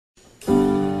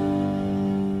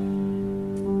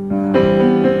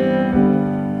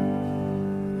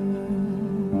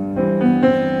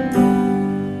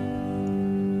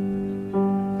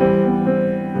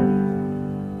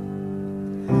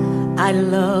I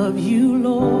love you,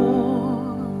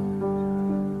 Lord,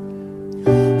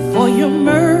 for your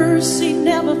mercy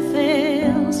never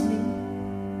fails me.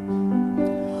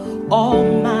 All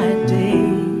my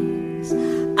days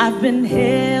I've been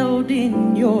held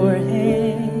in your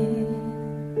hands.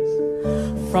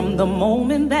 From the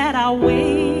moment that I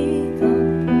wake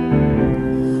up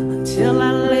until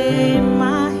I lay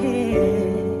my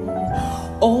head,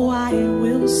 oh, I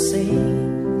will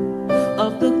sing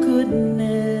of the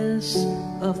goodness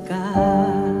of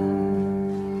God.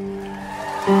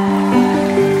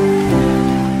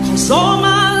 'Cause all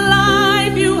my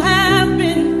life you have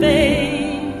been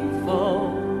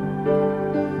faithful.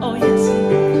 Oh yes, He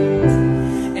has.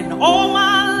 And all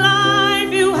my life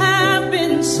you have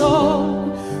been so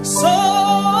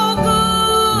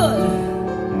good.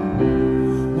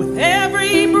 With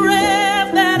every breath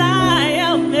that I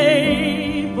am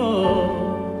able,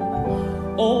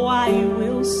 oh, I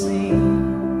will sing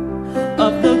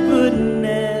of the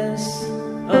goodness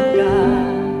of God.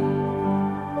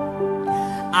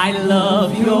 I love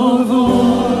your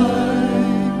voice.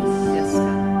 Yes,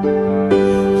 God.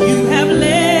 You have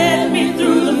led me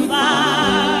through the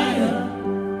fire,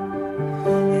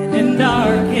 and in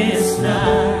darkest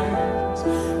nights,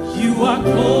 you are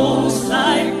close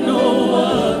like no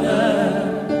other.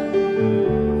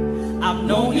 I've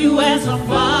known you as a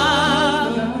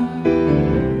father.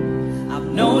 I've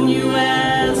known you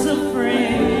as a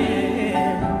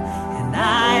friend, and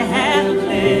I have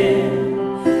lived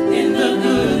in the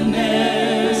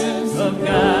goodness of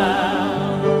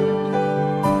God.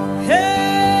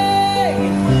 Hey,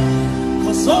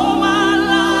 'cause all my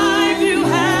life you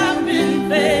have been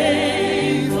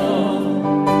faithful.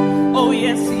 Oh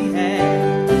yes, He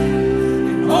has.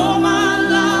 And all my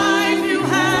life you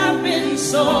have been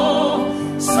so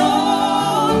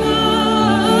good.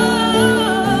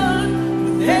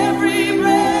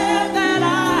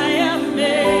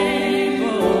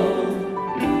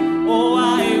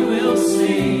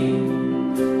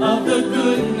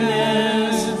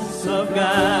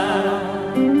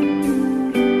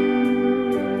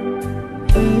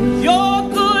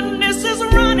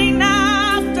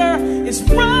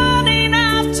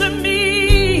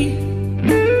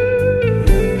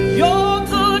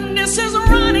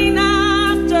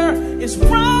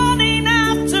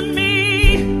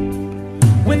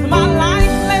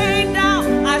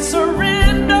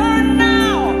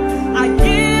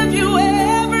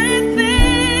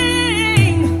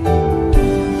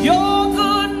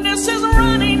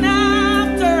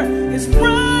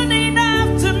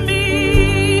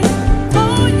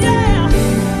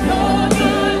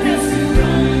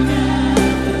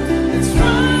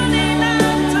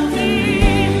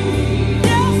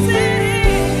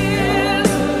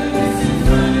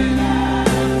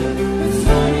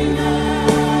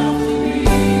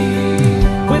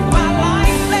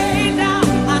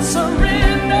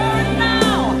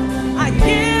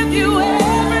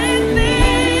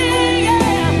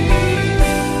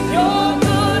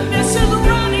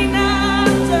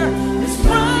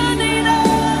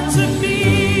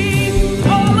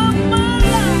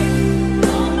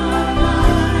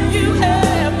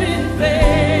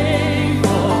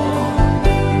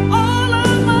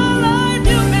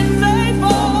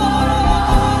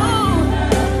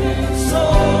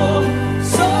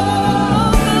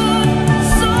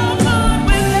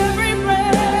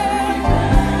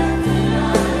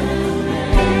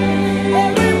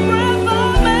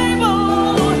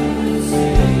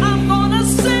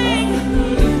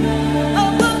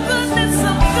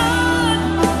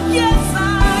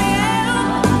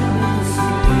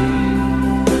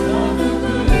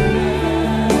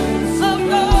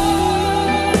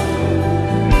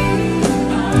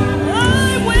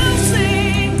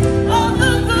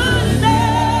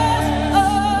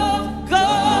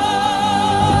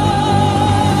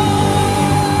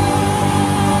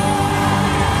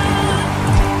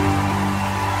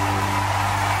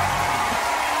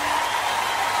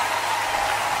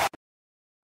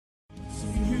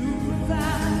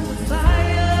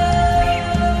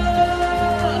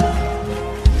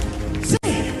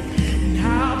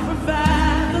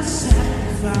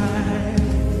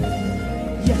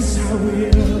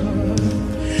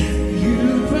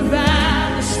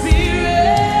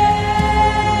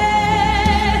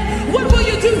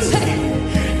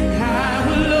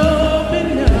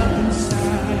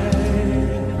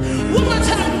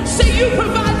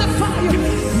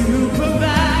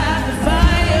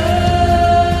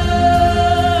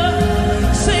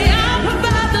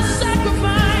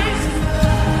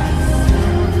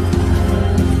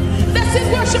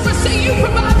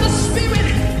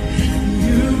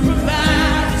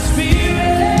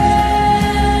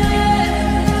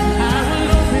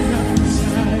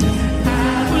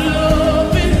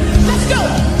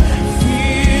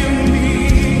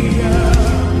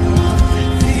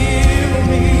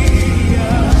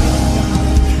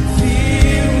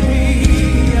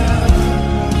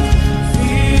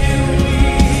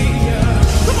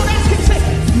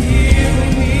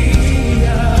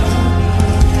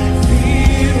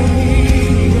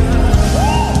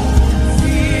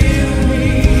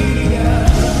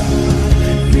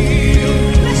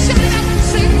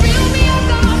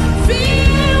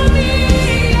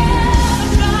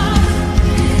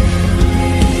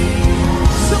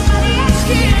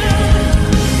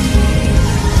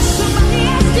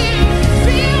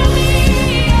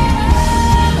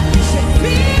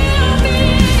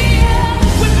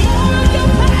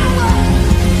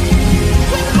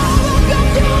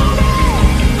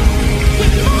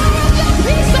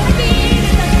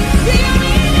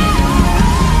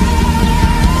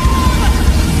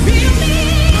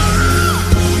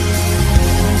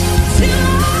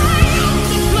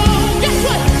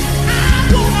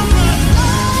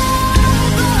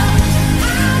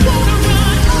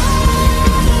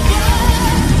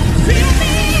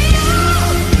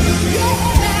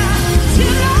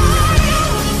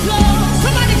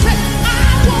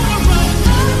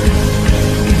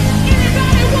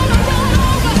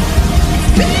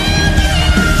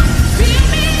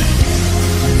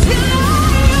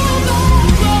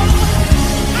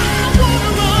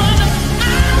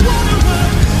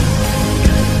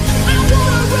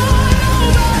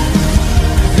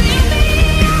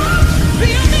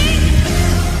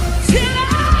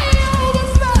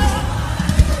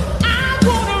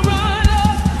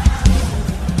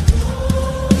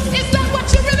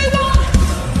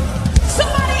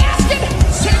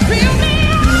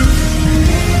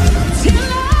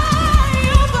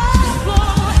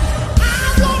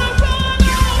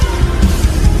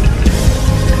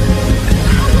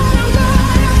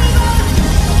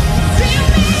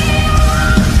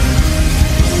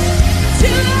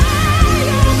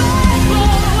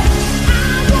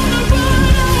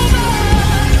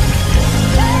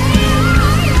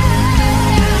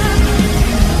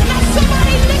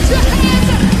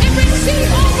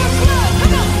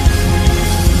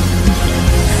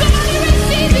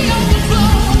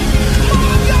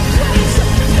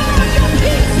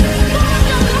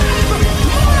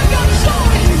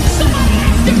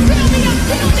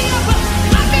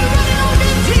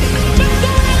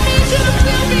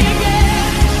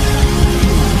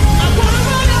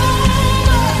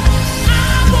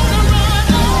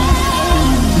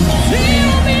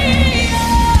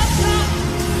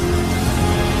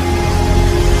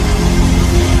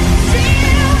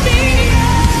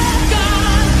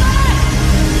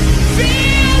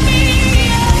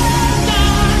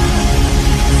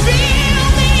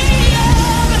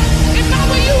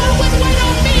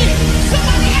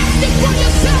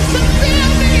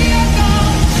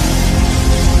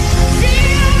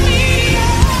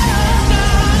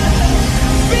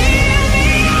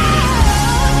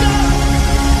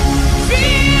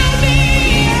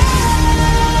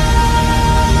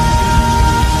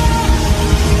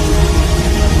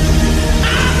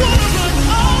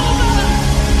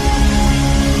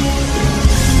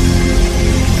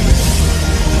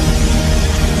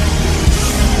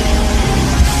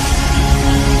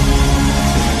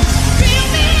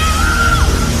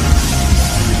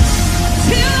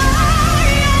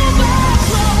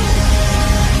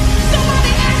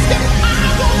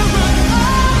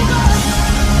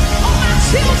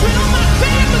 hatred on my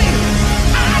family,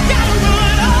 I gotta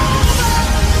run over.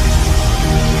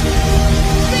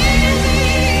 Fill me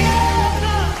up.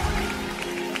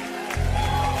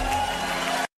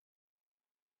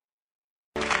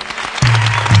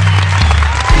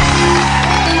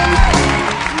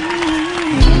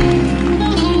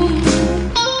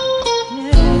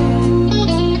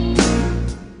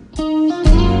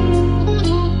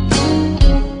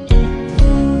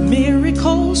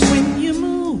 Miracles when you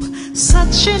move,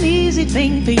 such an easy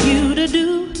thing for you to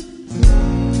do.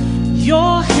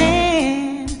 Your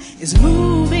hand is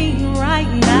moving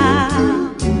right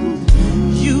now.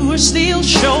 You are still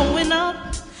showing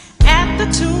up at the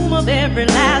tomb of every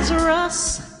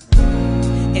Lazarus,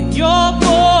 and your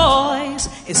voice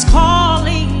is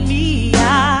calling me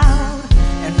out.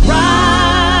 And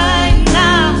right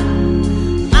now,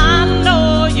 I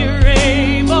know you're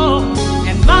able,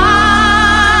 and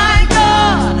my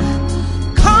God,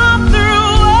 come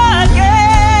through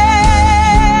again.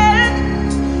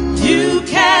 You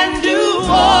can do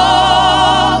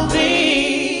all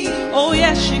things. Oh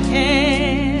yes, you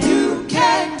can. You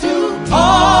can do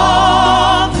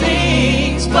all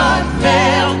things but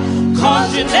fail.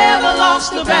 'Cause you never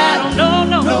lost the battle. No,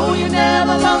 no, no, you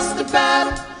never lost the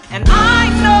battle. And I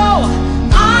know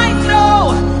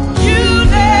you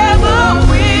never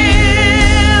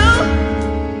will.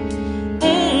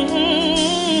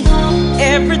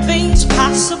 Everything's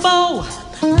possible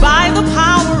by the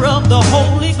power of the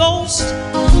Holy Ghost.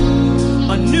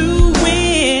 A new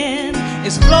wind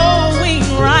is blowing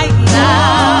right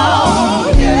now,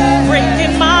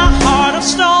 breaking my heart of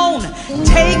stone,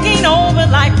 taking over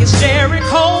like it's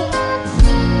Jericho,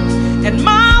 and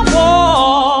my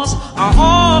walls are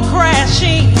all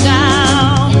crashing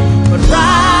down. But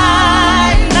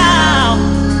right now,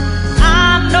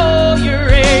 I know you're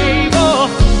able,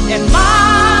 and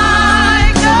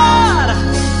my God,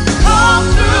 come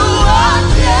through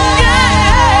again.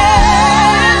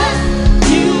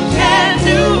 You can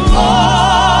do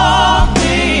all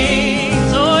things.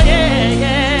 Oh yeah,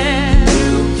 yeah.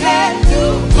 You can do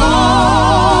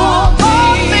all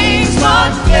things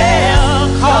but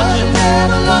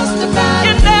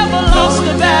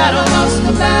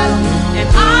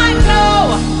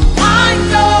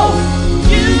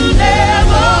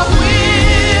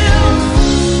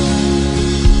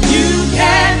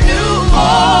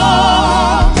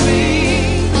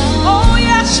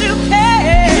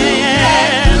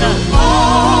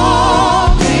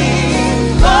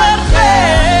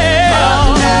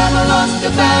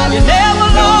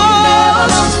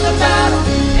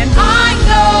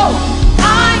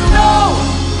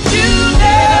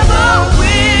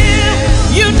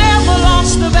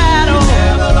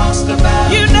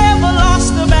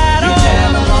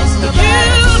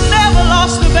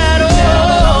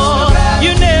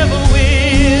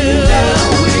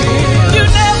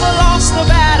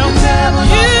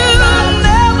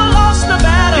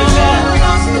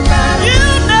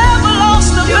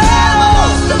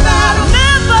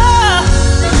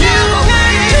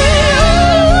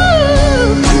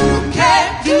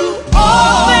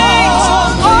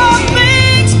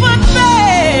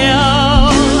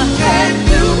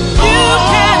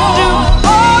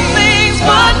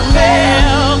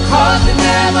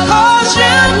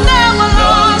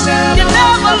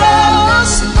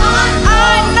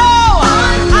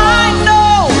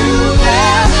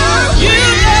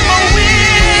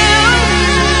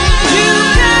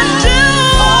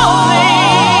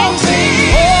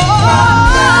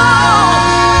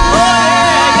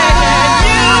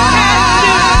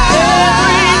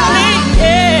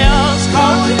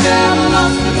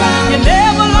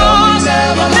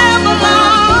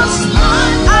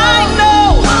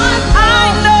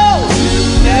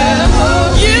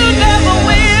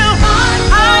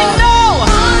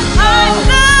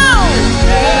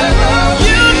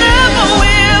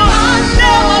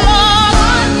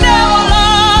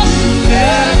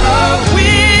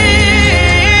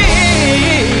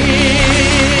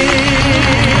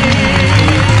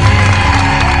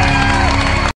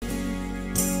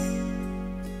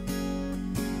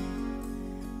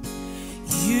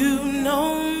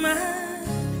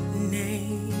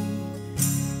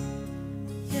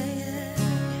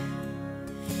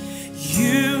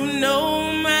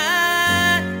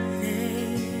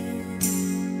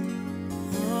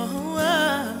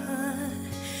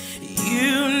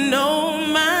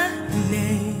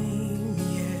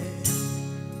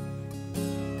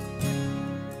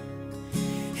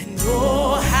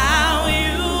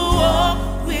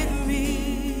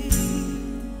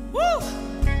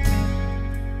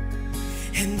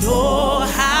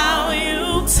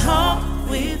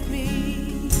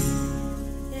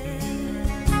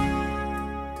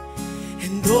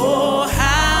And oh,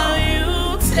 how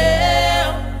you tell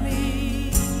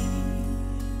me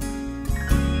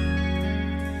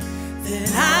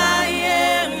that I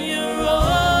am your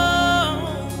own.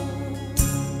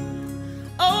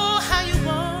 Oh, how you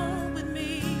walk with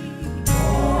me.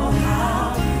 Oh,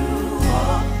 how you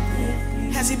walk with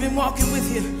me. Has he been walking with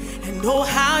you? And oh,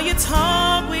 how you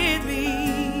talk with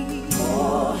me.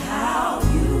 Oh, how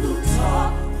you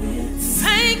talk with me.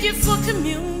 Thank you for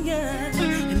communion.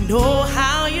 And oh,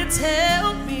 how you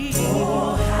tell me.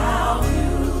 Oh, how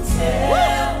you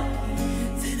tell me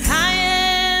that I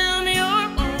am your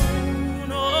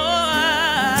own. Oh,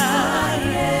 I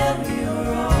am your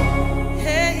own.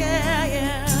 Yeah, yeah,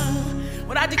 yeah.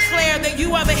 When I declare that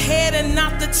you are the head and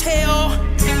not the tail,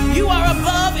 you are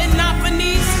above and not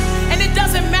beneath. And it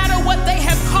doesn't matter what they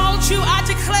have called you. I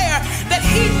declare that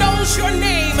he knows your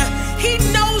name. He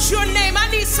knows your name. I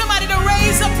need somebody to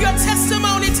raise up your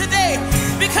testimony today,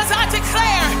 because I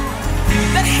declare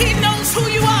that he knows who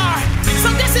you are.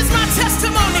 So this is my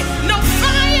testimony. No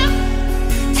fire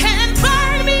can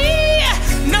burn me.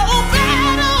 No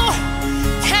battle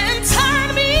can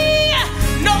turn me.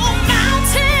 No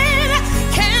mountain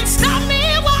can stop me.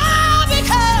 Why?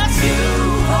 Because you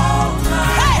hold my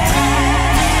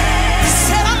hand.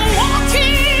 Said I'm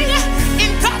walking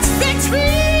in God's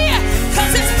victory,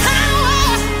 'cause his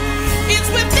power is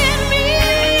within me.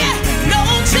 No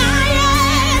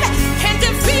giant can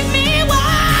defeat me. Why?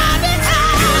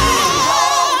 Because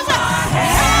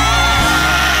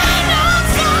no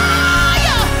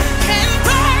fire can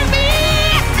burn me.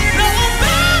 No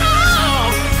battle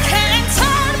can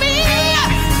turn me.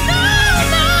 No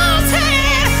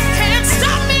mountain can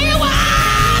stop me. Why?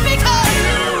 Because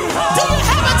do you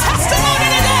have a testimony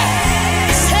today?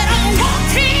 Said I'm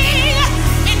walking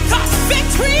in God's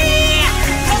victory,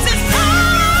 'cause his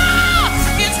power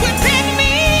is within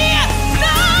me.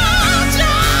 No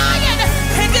giant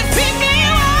can defeat me.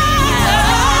 You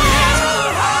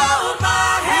hold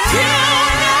my hand. You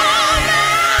know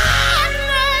my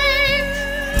name.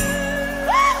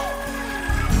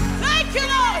 Thank you,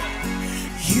 Lord.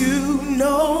 You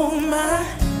know my,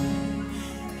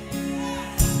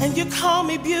 and you call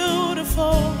me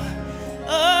beautiful.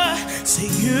 Say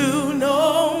you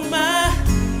know my,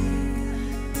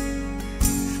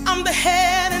 I'm the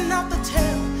head and not the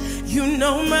tail. You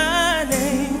know my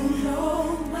name.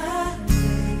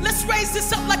 Let's raise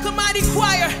this up like a mighty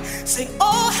choir. Sing,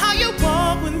 oh, how you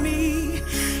walk with me.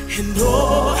 And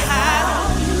oh, how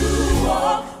you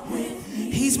walk with me.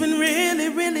 He's been really,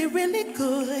 really, really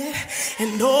good.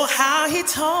 And oh, how he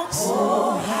talks.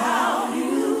 Oh, how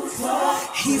you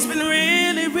talk. He's been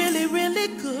really, really, really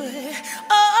good.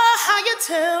 Oh, how you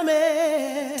tell me.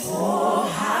 Oh,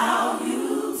 how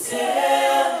you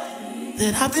tell me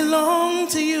that I belong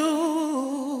to you.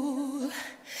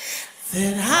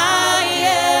 That I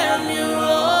am your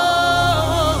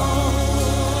own.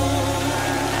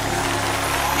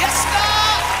 Yes,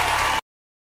 God.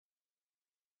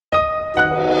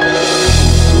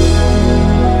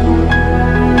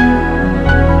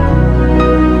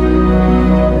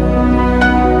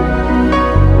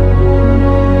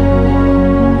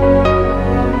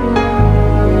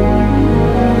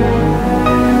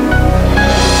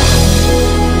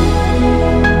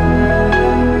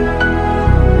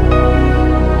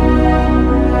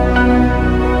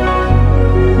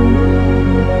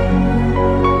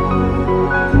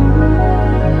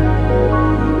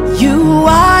 You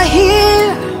are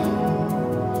here,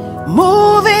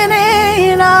 moving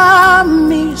in our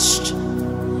midst.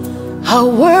 I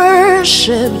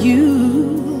worship you.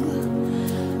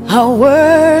 I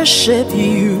worship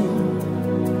you.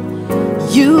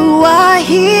 You are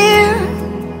here,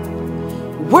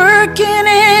 working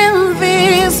in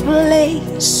this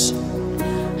place.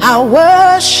 I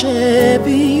worship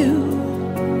you.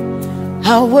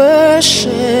 I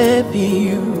worship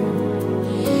you.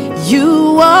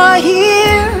 You are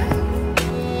here,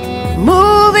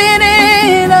 moving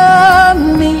in our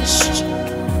midst.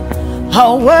 I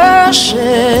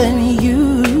worship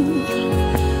you.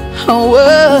 I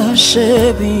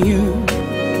worship you.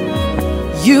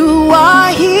 You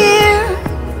are here,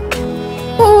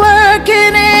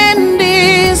 working in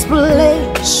this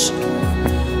place.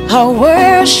 I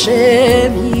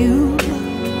worship you.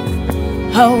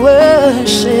 I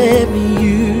worship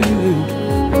you.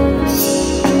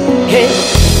 Hey,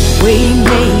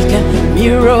 waymaker,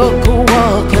 miracle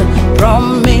worker,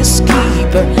 promise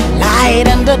keeper, light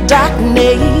in the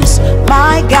darkness.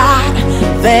 My God,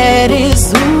 that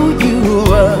is who you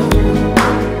are.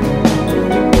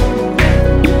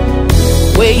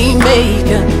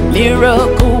 Waymaker,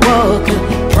 miracle worker,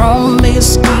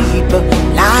 promise keeper,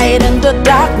 light in the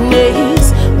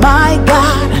darkness. My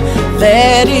God,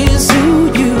 that is who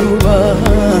you are.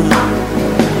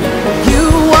 You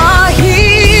are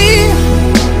here,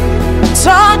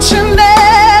 touching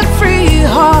every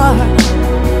heart.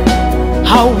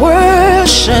 I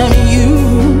worship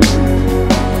you,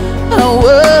 I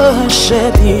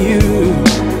worship you.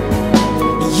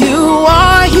 You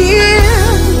are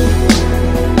here,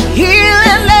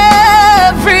 healing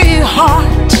every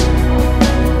heart.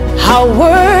 I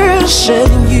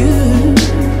worship you,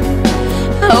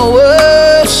 I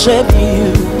worship you.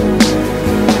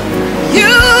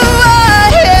 You are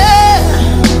here,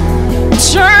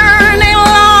 turning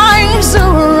lives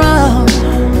around.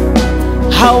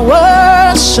 I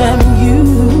worship you,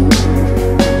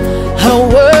 I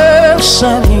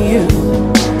worship you.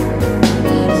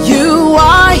 You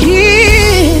are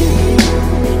here,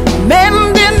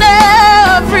 mending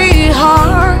every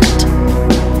heart.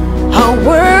 I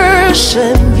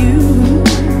worship you,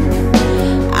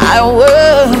 I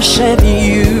worship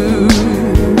you.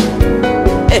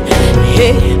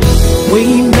 Hey, we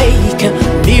make a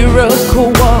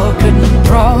miracle walking,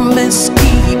 promise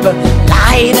keeper,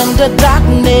 light in the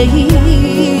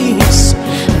darkness.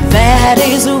 That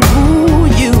is who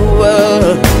you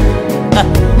are.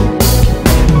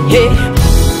 Hey,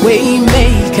 we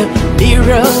make a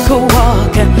miracle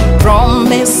walking,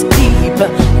 promise keeper,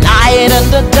 light in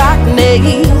the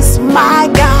darkness. My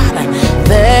God,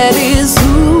 that is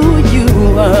who you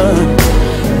are.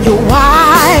 You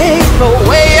wipe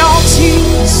away all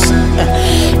tears,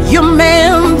 you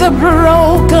mend the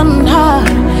broken heart.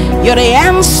 You're the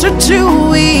answer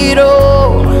to it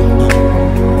all,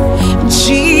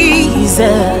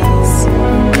 Jesus.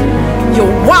 You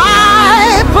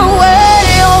wipe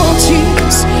away all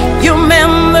tears, you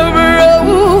mend the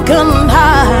broken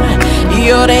heart.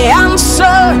 You're the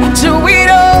answer to it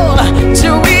all,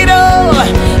 to it all,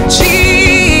 Jesus.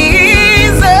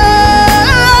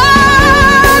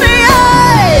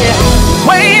 Yeah.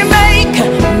 We make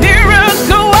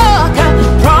miracle worker,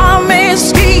 promise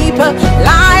keeper,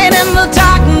 light in the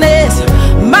darkness.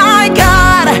 My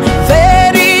God,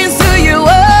 that is who you are.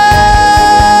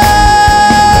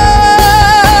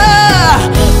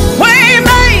 We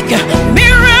make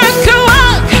miracle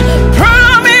worker,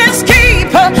 promise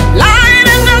keeper, light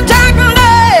in the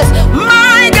darkness.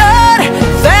 My God,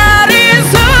 that is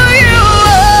who you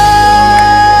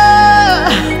are.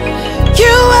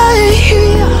 You are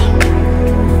here,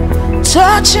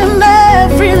 touching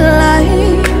every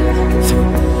life.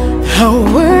 I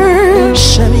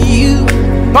worship you.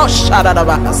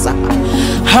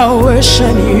 I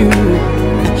worship you.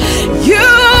 You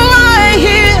are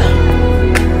here,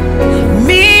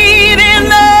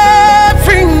 meeting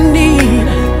every need.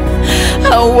 I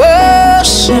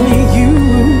worship you,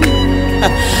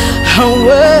 I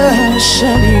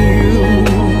worship you.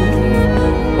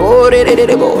 Oh,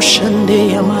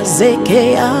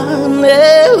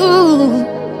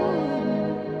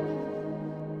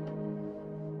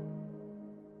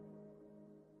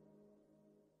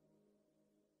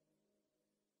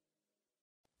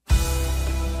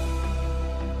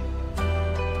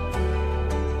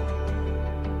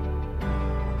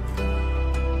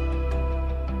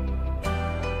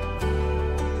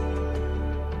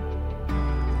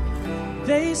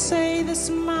 They say this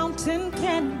mountain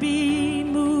can't be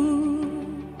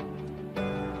moved.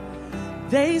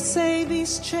 They say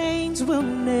these chains will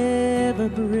never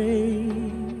break.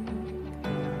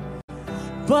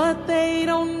 But they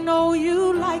don't know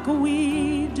you like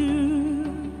we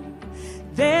do.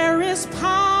 There is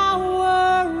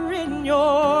power in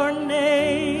your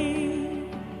name.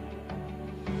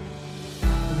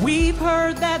 We've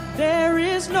heard that there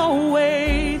is no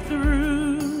way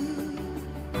through.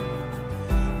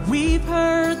 We've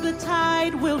heard the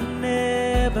tide will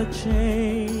never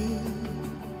change.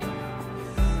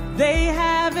 They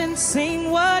haven't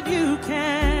seen what you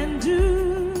can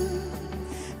do.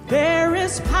 There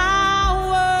is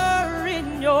power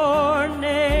in your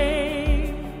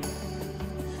name.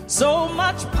 So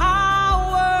much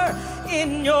power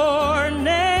in your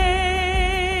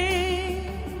name.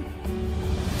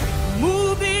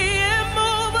 Move the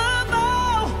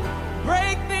immovable,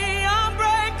 break the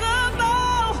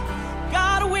unbreakable.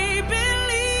 God, we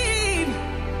believe.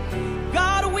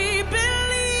 God, we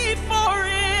believe for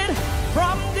it.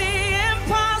 From the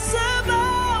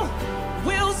impossible,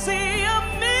 we'll see a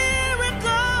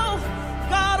miracle.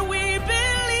 God, we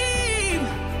believe.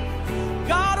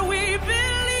 God, we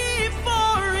believe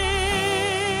for it.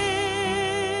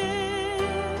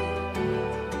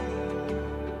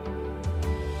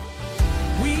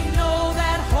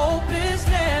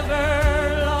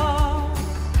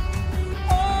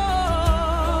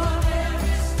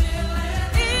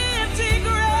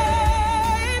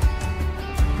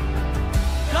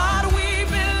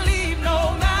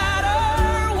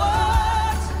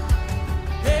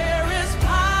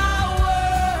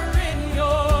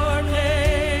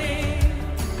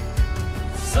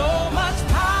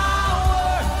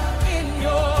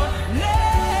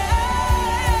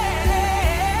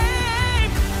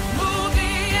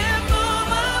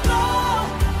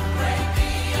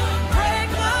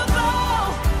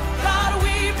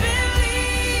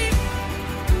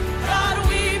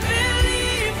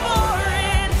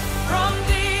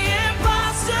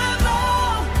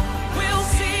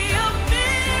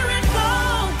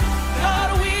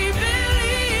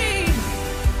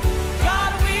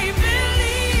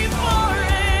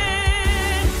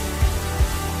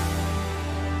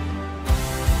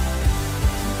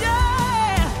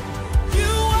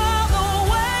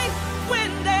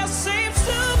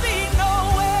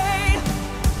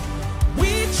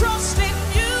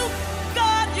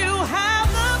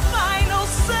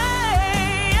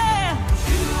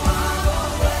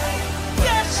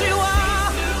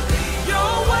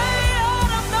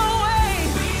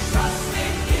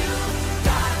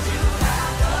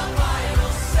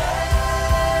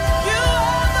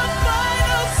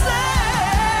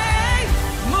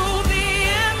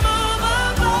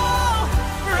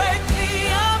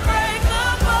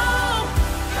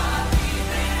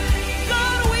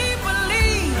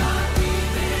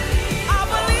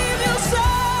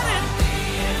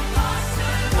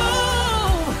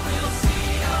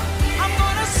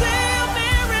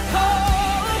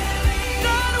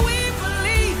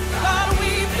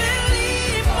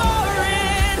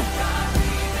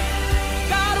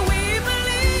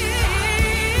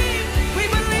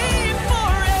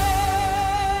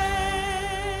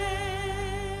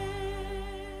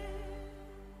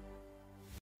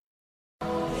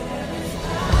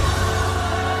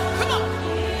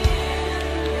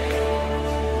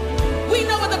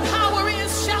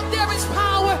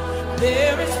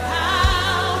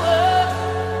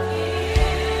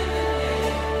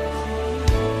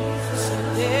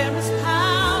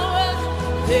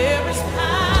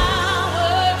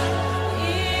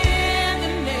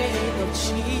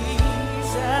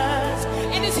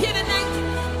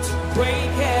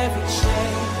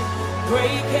 break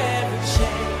every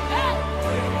chain.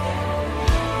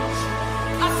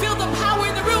 I feel the power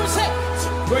in the room. Say, to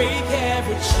break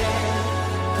every chain,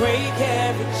 break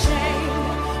every chain,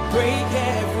 break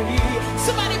every.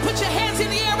 Somebody put your hands in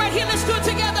the air right here. Let's do it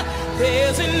together.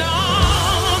 There's an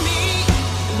army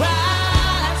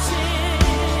rising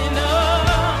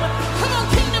up. Come on,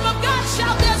 kingdom of God,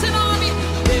 shout, there's an army.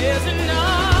 There's an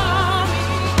army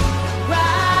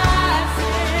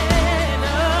rising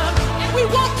up. And we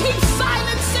won't keep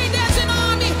silent. Say, there's an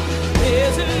army.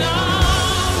 There's an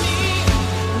army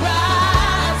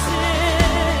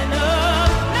rising up.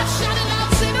 Now shout it out.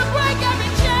 Say, to break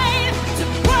every chain. To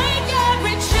break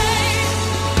every chain.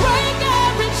 Break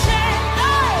every chain.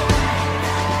 Oh.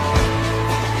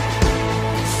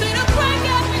 Say, to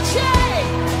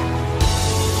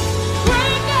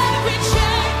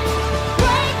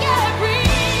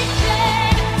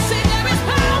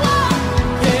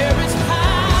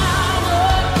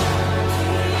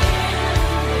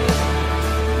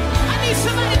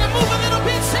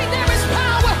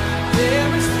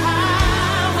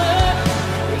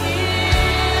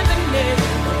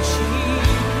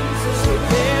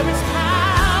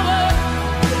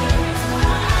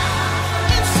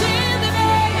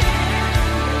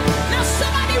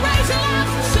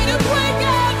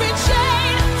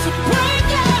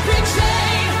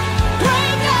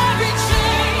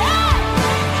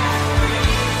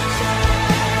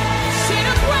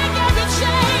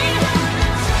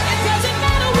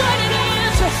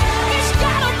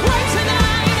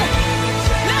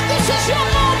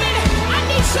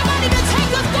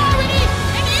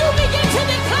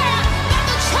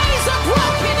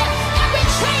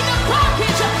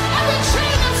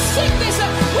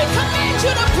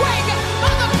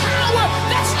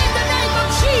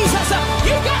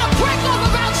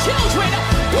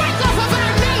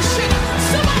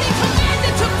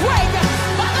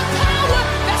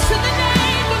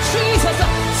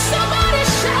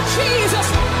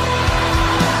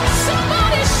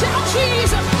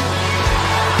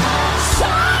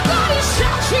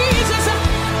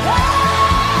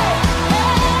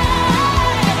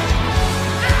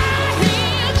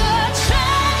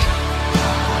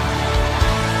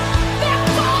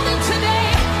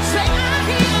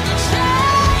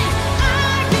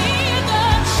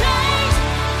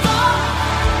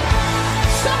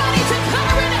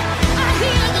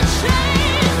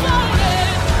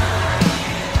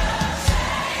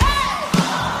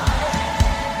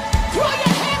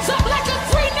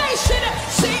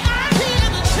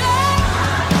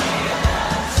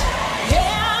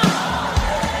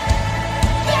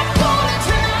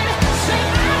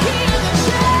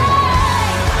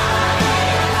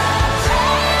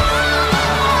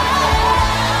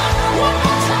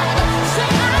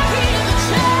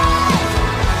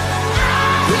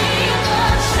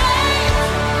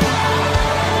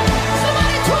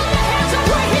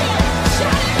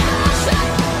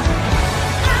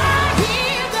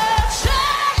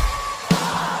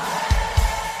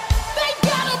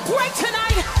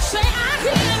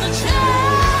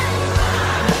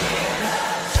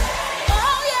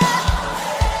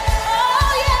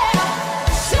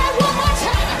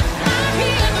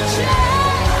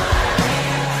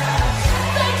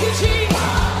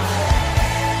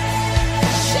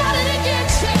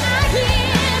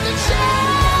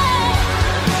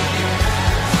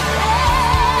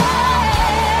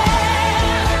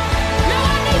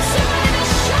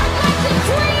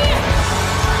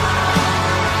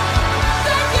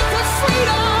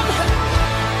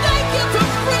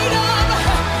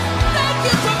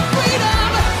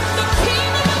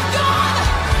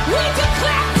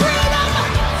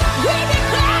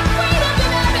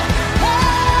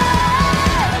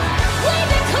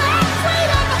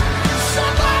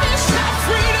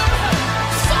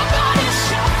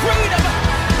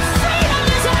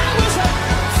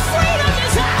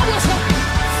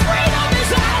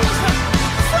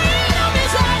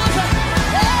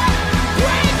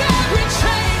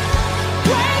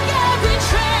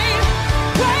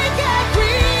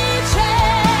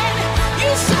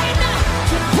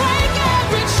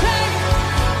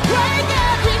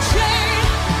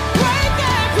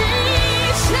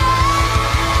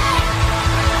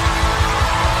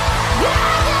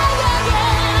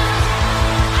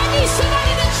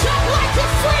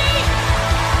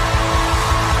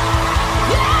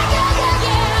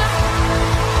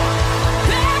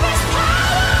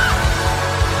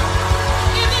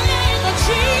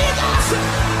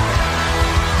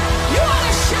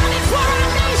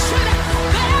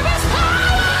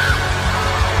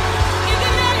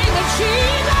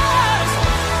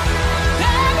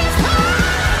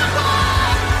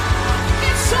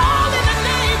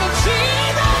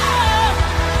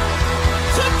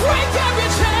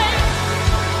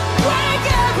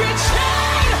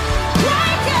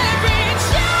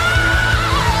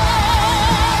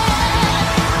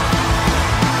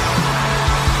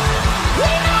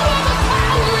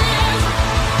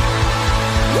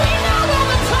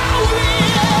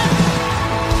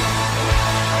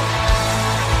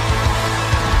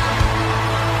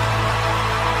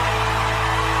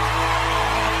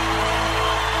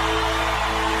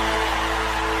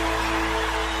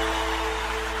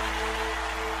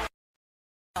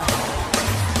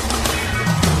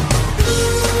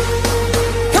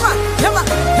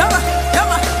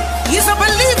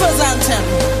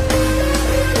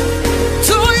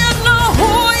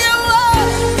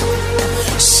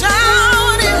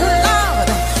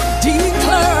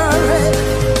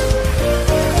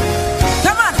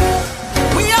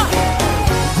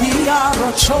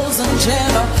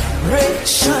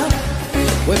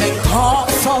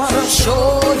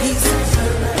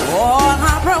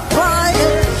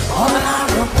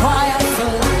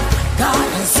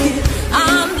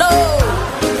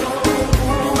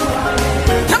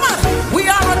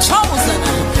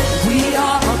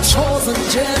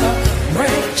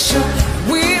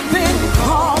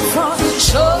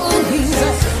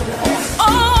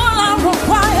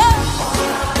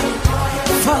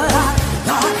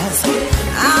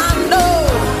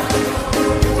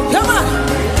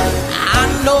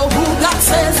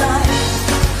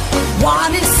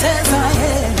says I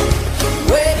am,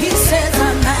 where he says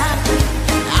I'm at.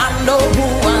 I know who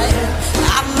I am,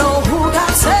 I know who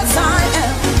God says I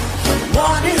am,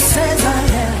 what he says I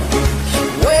am,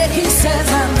 where he says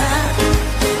I'm at.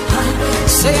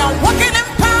 Say I'm walking in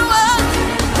power,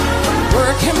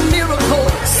 working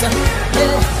miracles.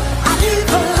 Yeah, I live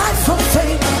a life of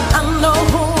faith. I know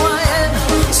who I am.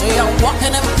 Say I'm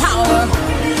walking in power,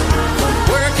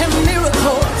 working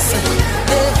miracles.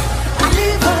 Yeah, I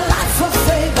live a life of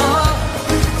favor.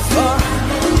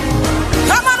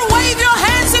 Come on, wave your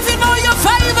hands if you know your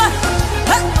favor.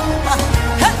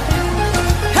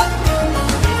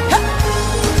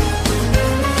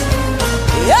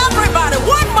 Everybody,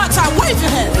 one more time, wave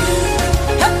your hands.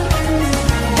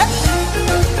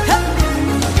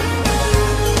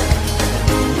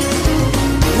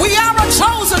 We are a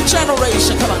chosen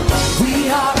generation. Come on. We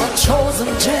are a chosen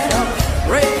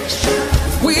generation.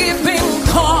 We've been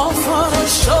called for the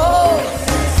show.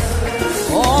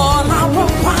 All I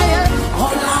require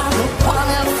for life.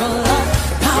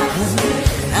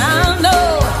 I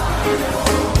know.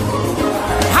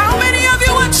 How many of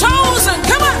you are chosen?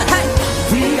 Come on. Hey.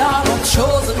 We are a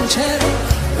chosen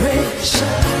generation.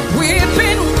 We've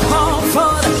been called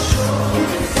for the show.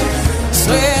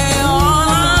 Say all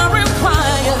I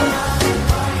require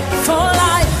for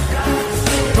life,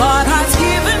 God has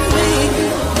given me.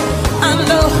 I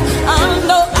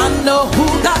know who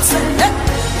God said,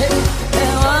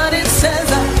 and what it says,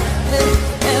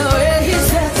 and where he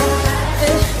says,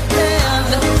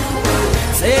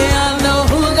 say I know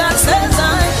who God says I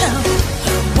am,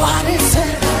 what it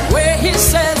says, where he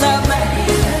says I'm at.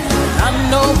 I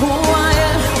know who I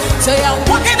am. Say I'm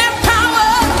walking in power,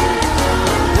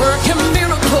 working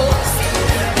miracles.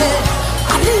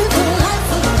 I live a life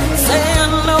of faith. Say I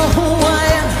know who I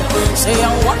am. Say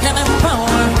I'm walking in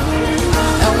power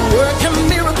and working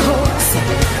miracles.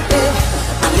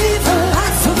 I live a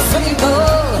life of favor.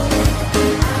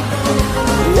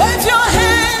 Wave your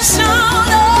hands,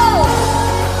 shout oh,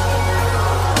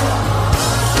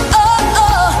 oh,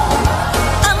 oh.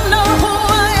 I know who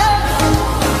I am.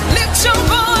 Lift your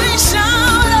voice,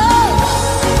 shout oh,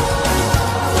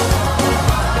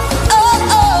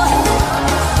 oh, oh.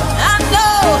 I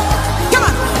know. Come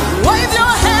on, wave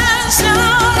your hands,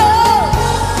 shout oh,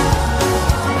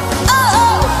 oh,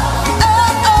 oh,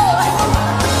 oh, oh.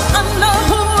 I know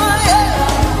who I am.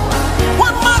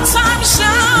 One more time,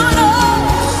 shout oh,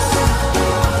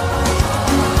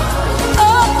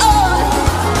 oh, oh.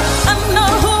 I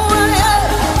know who I am.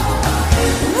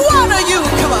 What are you?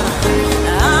 Come on.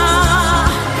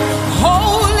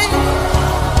 Holy.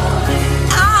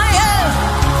 I am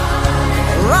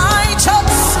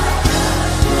righteous.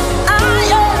 I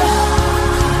am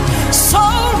so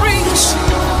rich.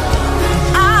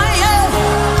 I am.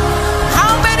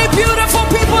 How many beautiful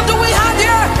people do we have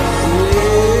here?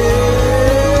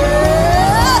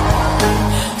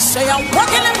 Yeah. Say I'm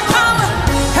working in power.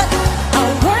 Hey,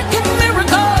 I'm working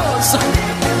miracles.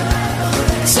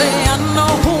 Say I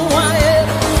know who I am,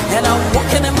 and I'm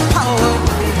walking in power,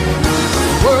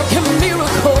 working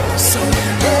miracles.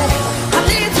 Yeah, I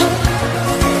need you.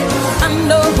 I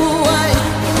know who I am.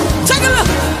 Take a look.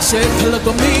 Take a look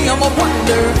at me, I'm a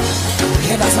wonder.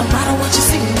 It doesn't matter what you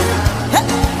see. Hey,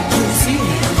 you see.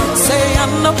 Say I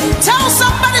know. Tell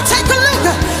somebody, take a look.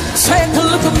 Take a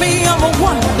look at me, I'm a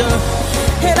wonder.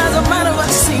 It doesn't matter what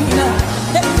you see.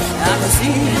 Hey, I can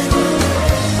see.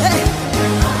 Hey.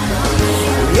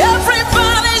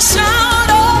 Everybody shout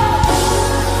oh,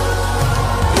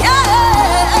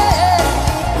 yeah,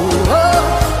 oh,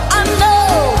 I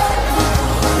know.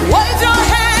 Wave your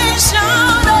hands,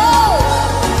 shout oh,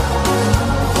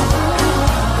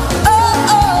 oh,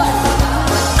 oh.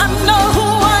 I know who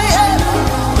I am.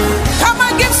 Come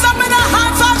on, give somebody a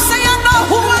high five, say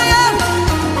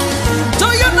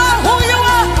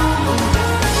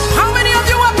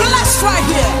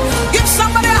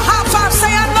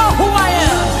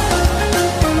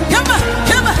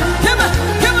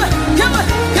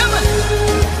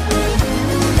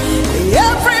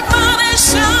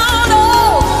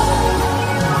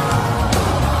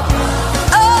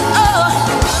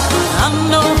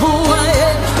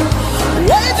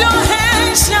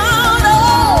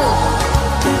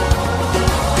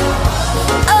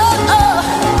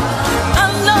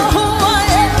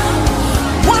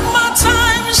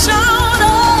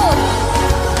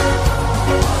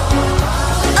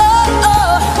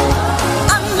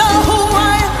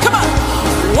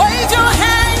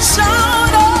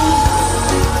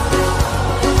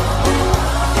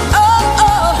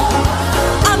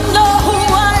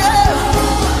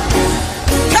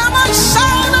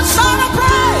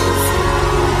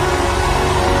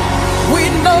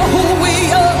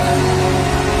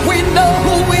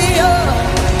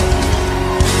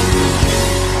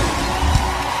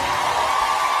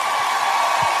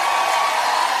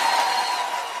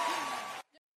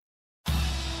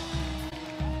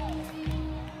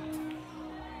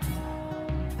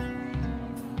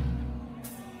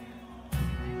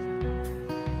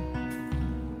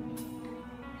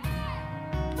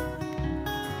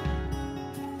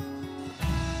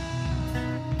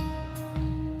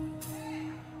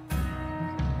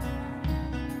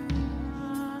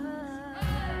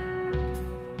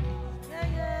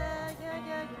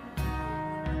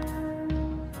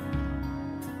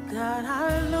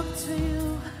look to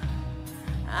you,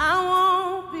 I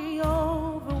won't be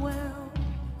overwhelmed.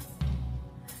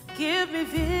 Give me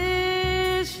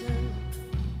vision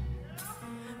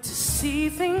to see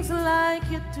things like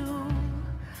you do.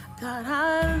 God,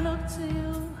 I look to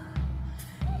you.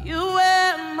 You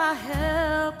where my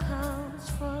help comes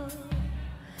from.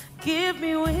 Give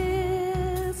me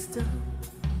wisdom.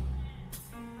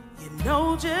 You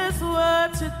know just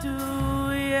what to do,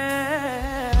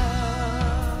 yeah.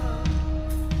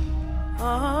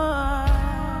 Oh,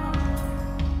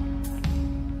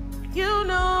 you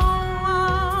know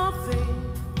all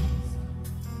things.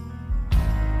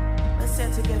 Let's say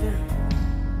it together.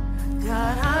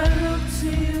 God, I look to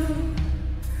you.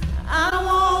 I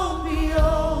won't be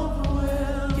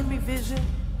overwhelmed. Give me vision.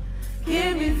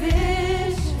 Give me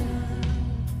vision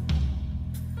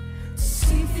to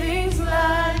see things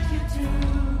like you do.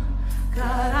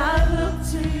 God, I look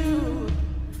to you.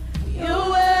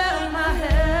 You're where my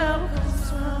help comes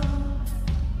from.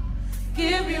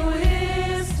 Give me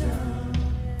wisdom,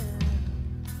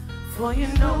 for you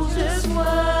know just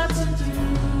what to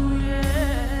do,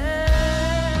 yeah.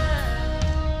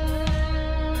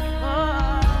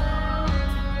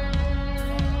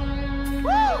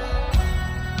 Woo!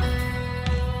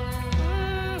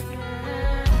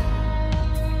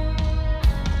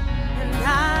 And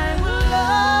I will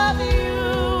love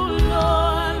you,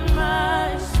 Lord,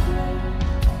 my strength.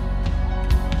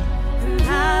 And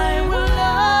I will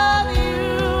love you,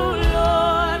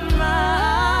 Lord,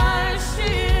 my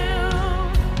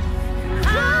shield. And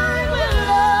I will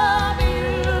love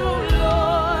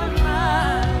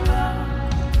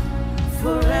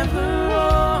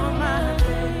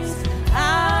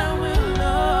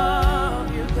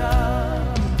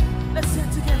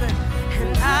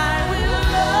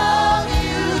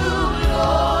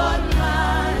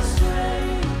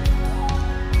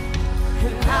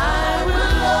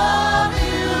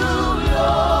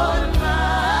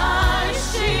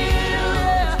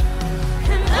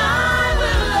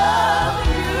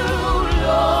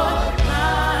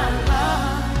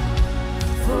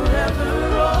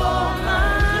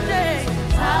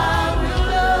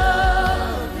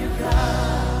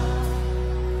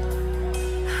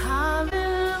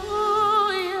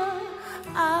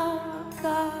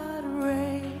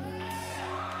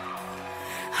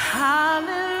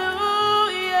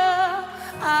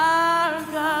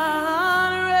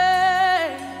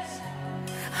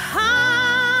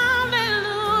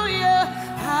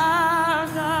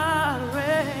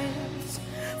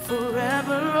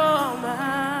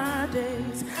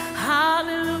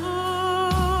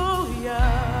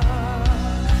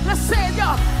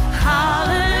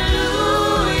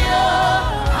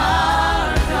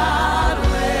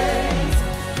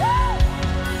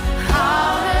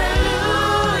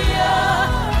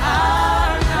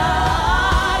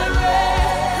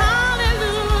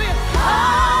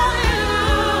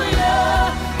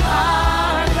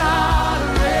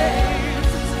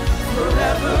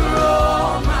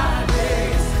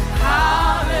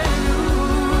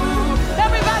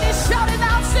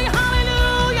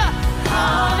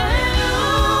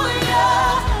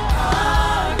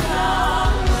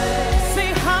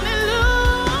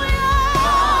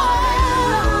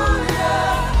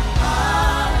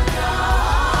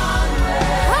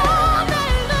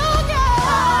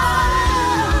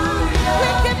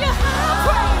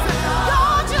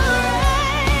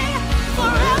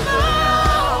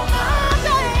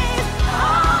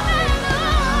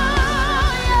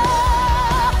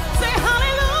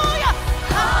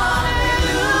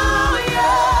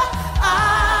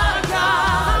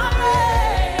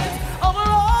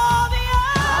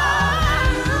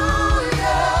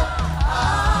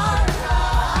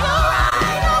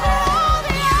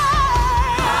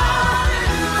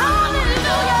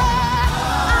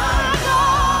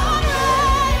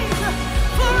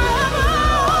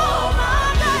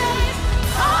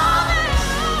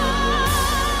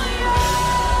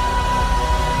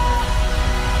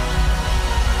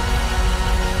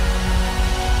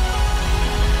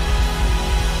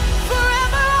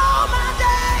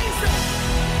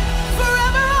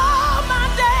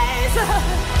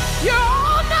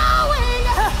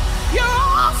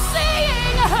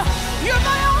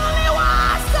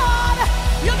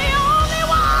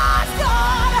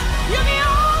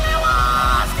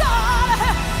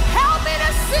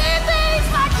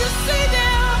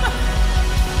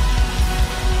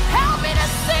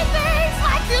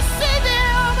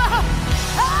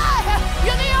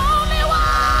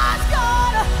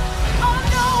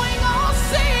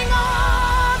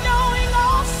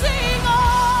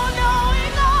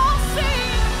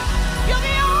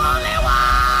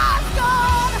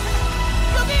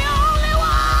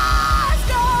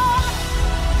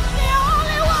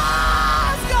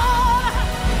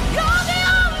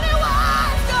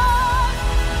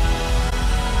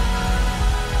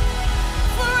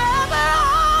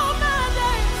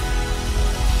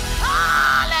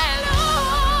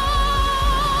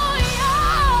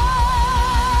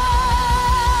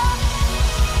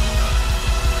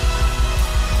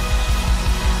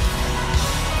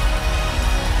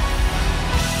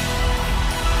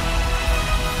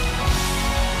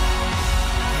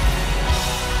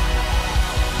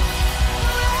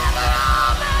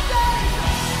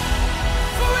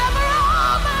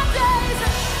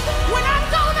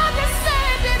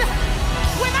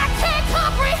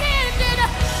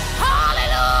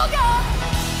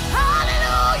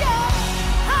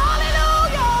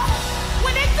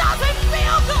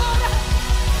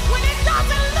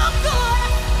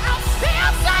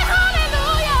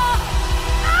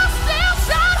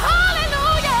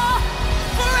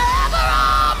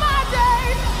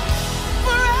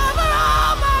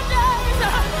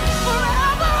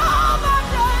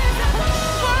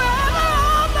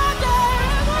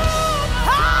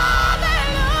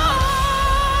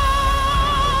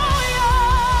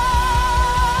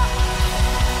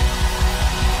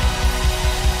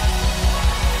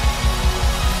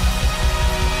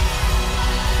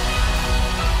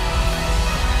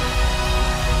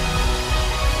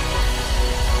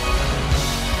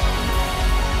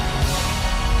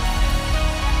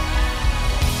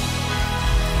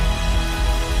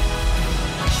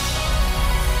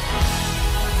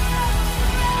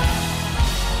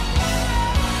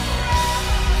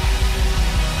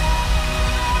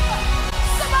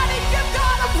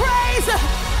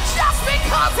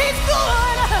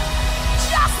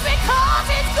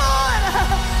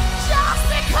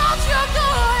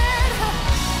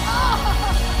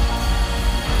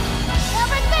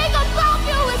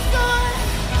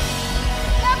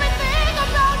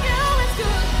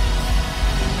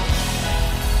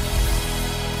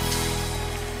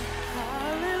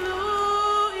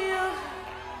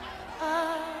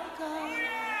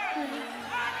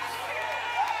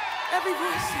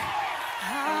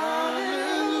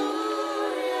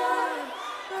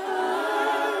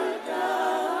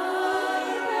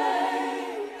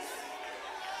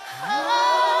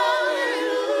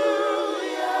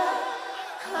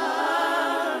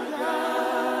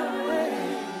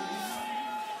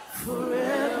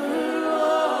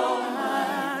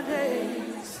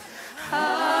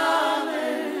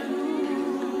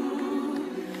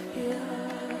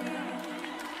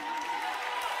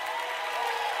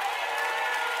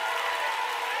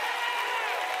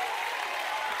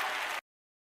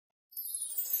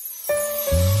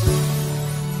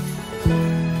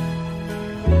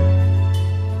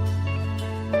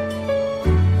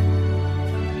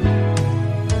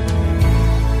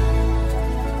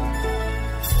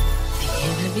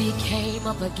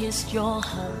against your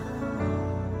home.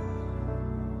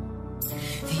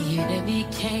 The enemy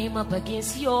came up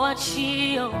against your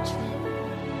children.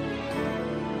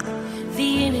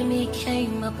 The enemy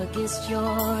came up against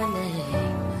your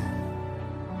name.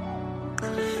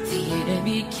 The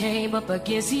enemy came up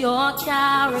against your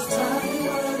character.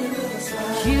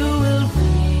 You will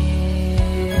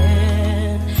win,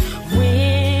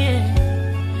 win.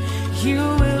 You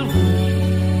will win,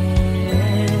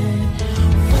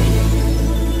 win.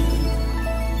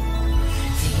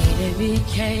 The enemy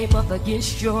came up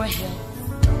against your health.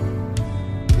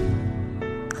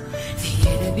 The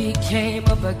enemy came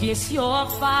up against your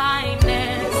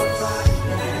finances.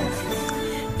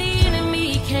 The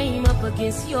enemy came up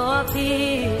against your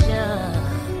vision.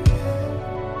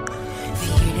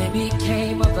 The enemy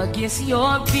came up against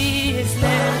your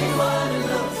business.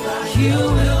 You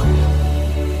will win.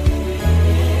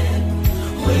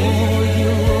 Oh,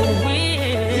 you will win.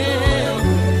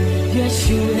 Yes,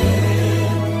 you will.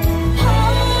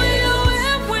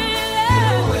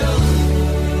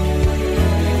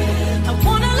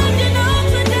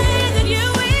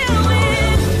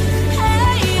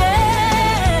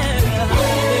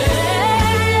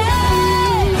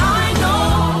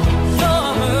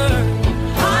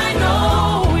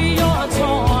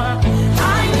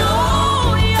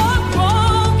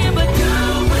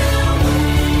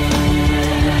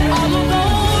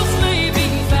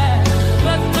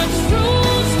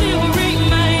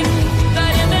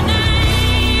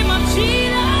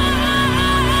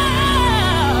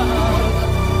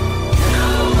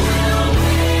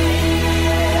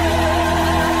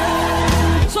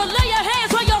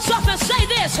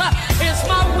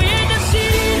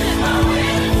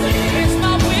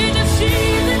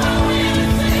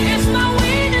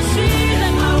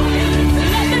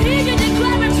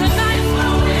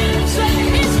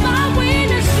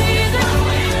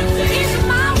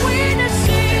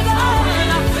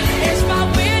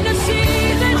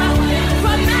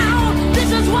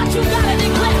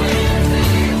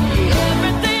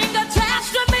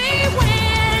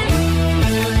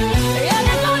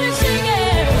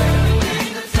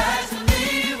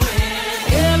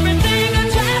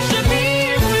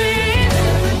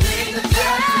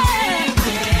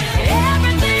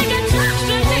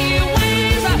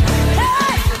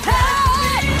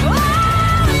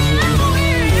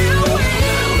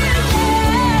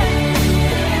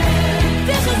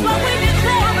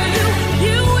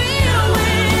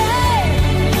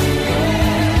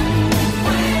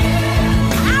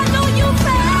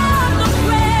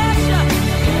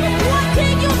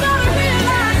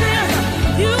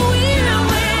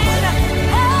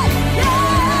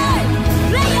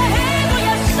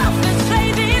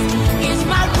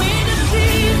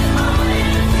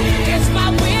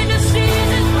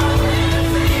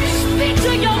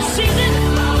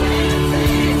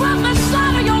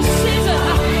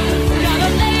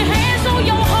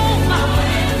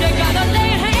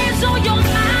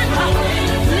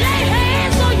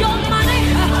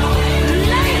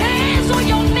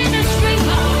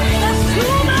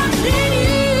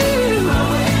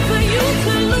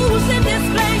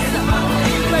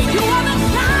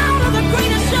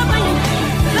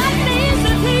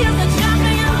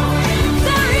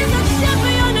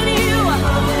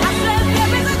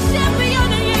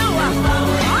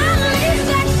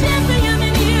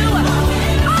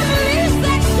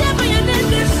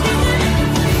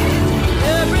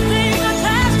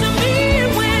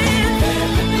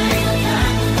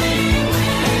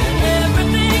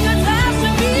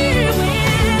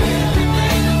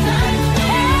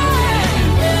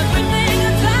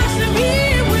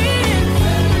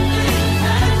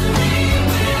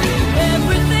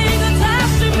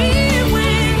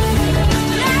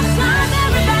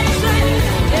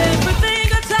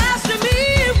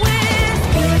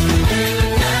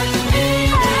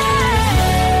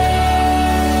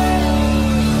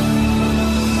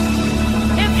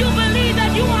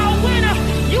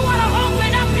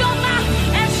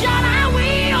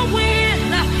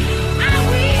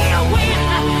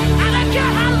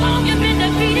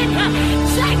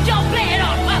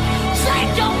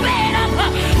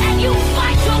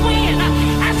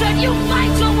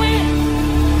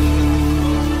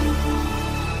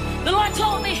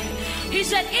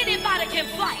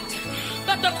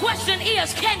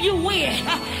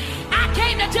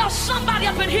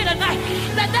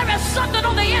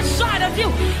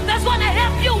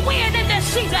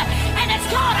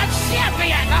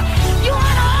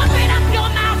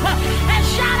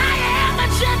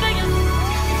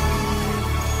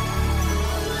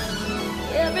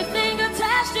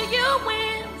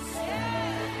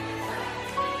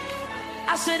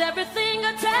 I said everything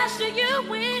attached to you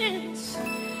wins.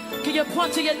 Can you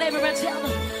point to your neighbor and tell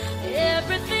them,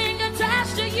 everything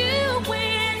attached to you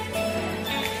wins.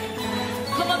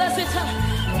 Come on, let's tell them,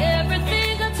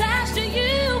 everything attached to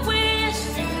you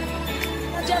wins.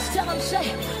 Now just tell them,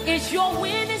 say, it's your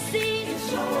winning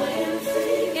season.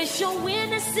 It's your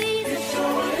winning season.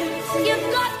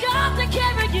 You've got God to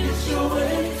carry you.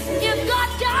 You've got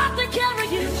God to carry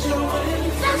you.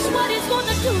 That's what He's going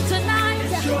to do tonight.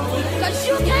 Because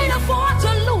you can't afford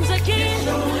to lose again.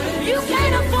 You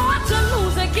can't afford to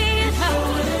lose again.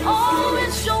 Oh,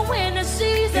 it's your winning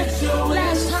season.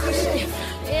 Last time, say,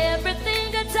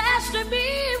 everything attached to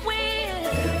me wins.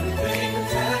 Everything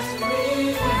attached to me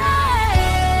wins.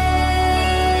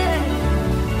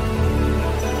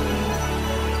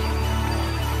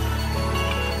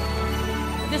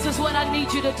 This is what I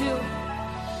need you to do,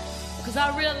 because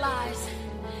I realize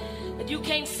that you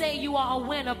can't say you are a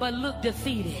winner but look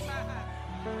defeated.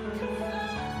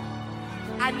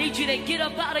 I need you to get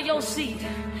up out of your seat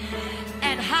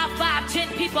and high five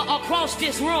 10 people across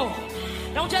this room.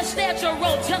 Don't just stay at your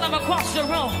room, tell them across the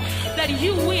room that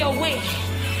you will win.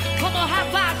 Come on, high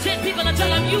five 10 people and tell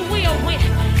them you will win.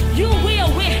 You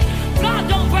will win. God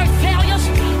don't work failures.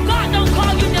 God don't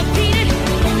call you defeated.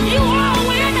 You are a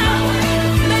winner.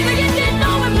 Maybe you didn't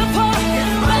know it before,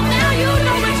 but now you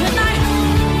know it tonight.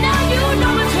 Now you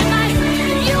know it tonight.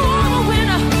 You are a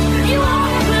winner. You are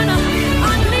a winner.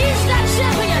 Unleash that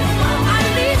champion.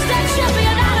 Unleash that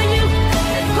champion out of you.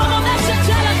 Come on, let's just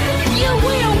tell him you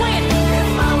will win.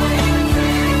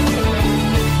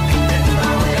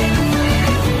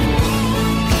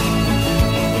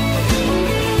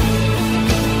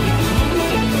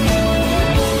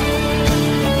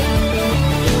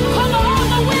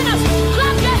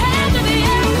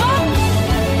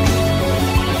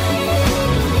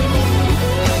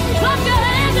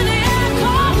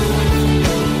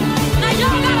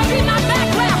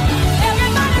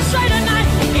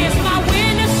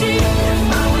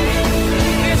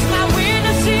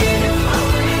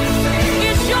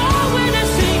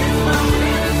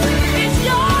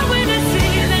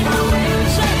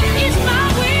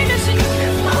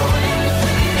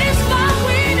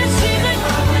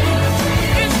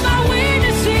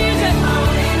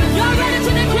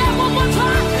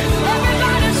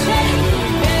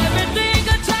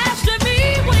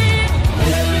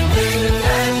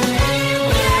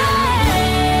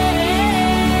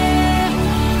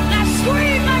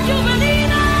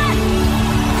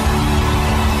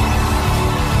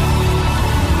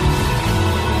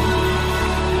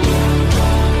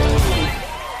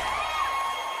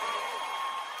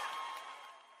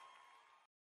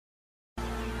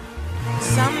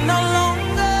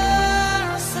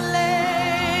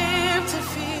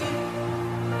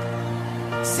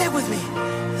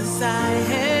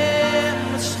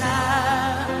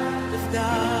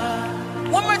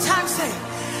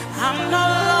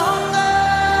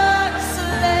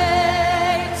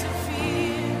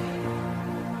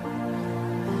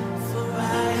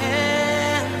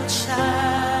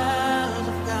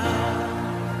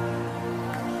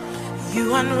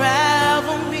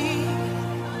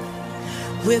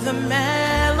 With a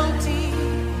melody,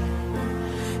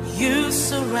 you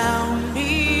surround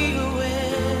me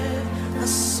with a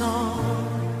song.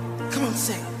 Come on,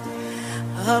 sing.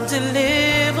 Of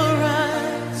deliverance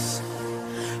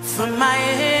from my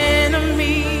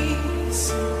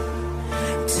enemies,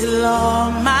 till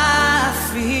all my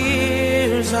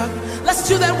fears are. Let's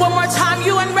do that one more time.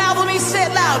 You unravel me, say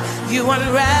it loud. You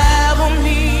unravel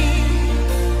me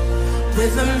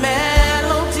with a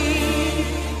melody.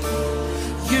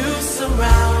 You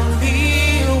surround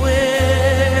me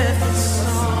with a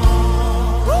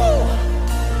song. Woo!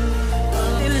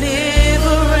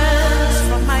 Deliverance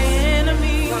from my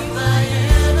enemies.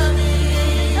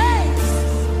 Hey!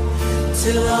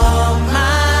 Till all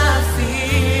my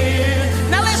fears.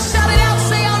 Now let's shout it out.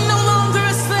 Say, I'm no longer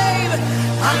a slave.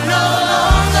 I'm no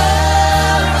longer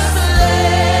a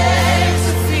slave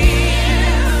to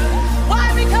fear. Why?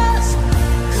 Because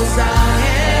I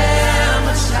am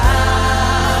a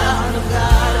child of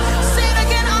God. Say it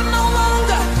again. I'm no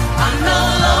longer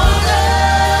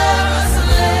a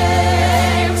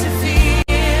slave to fear.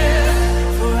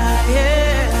 For I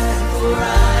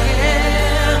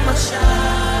am a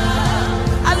child.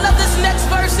 I love this next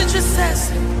verse. It just says,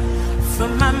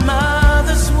 from my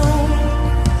mother's womb,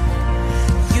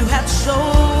 you have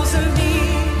chosen me.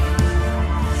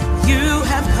 You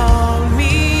have called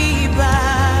me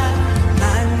by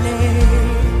my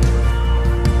name.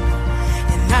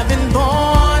 And I've been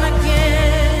born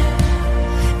again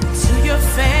to your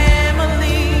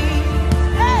family.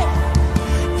 Hey!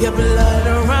 Your blood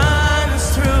runs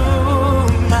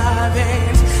through my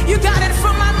veins. You got it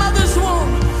from my mother's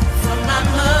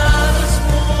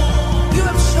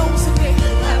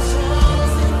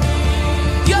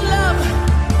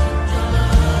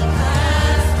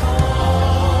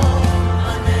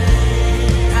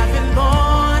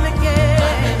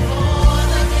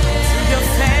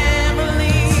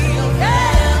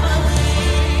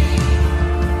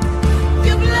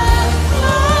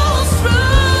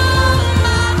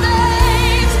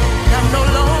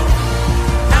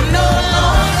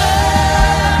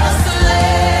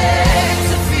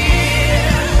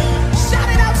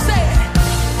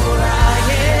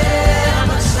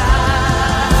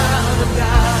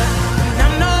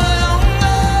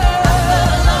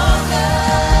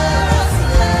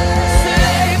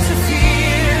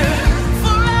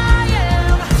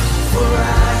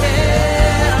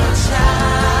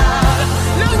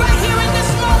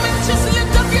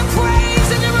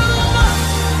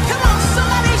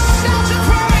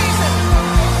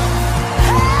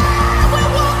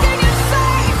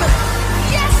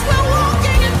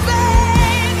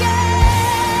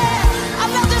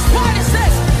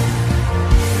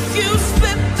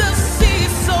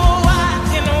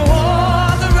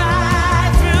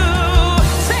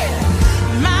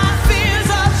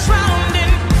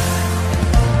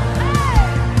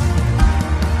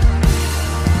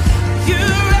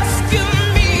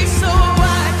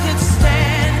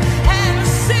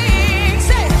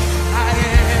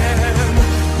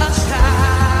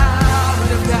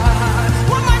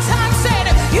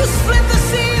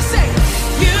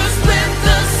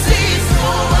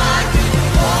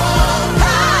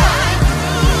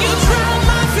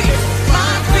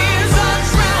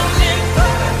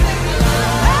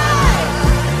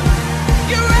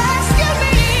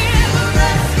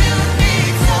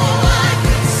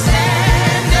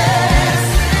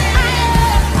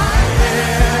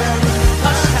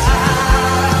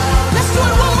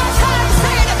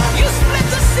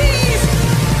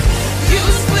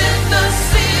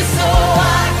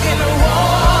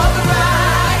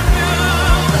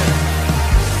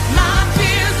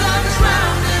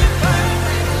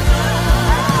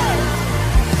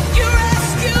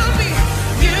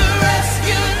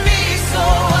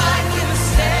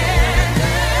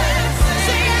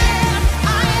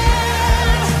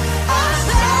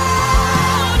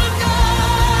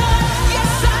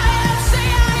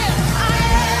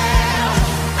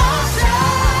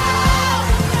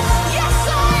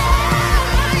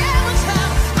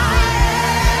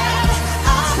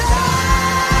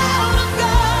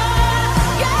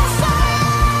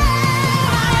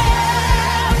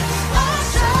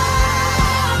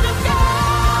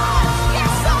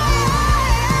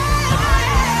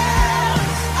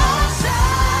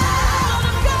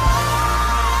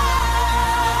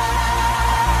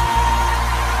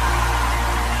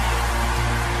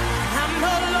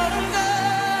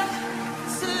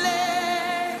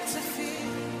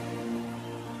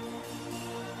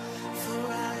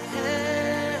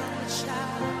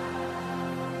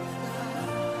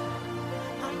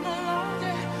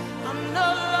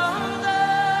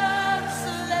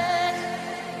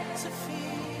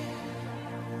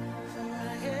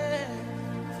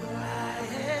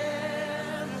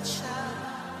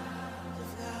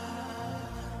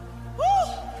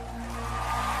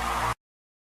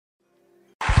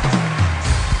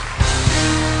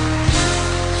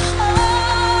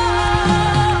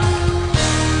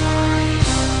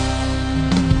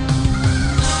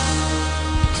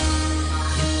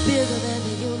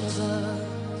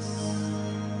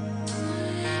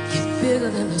bigger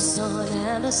than the sun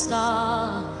and the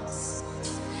stars.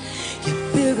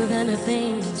 You're bigger than the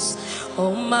things,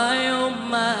 oh my,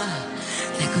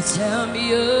 that could tear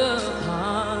me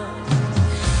apart.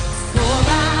 For I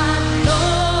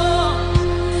know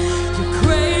you're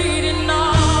great in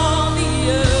all the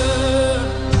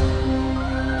earth.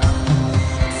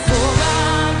 For I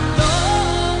know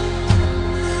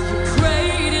you're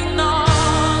great in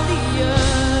all the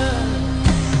earth.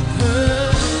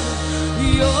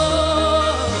 You're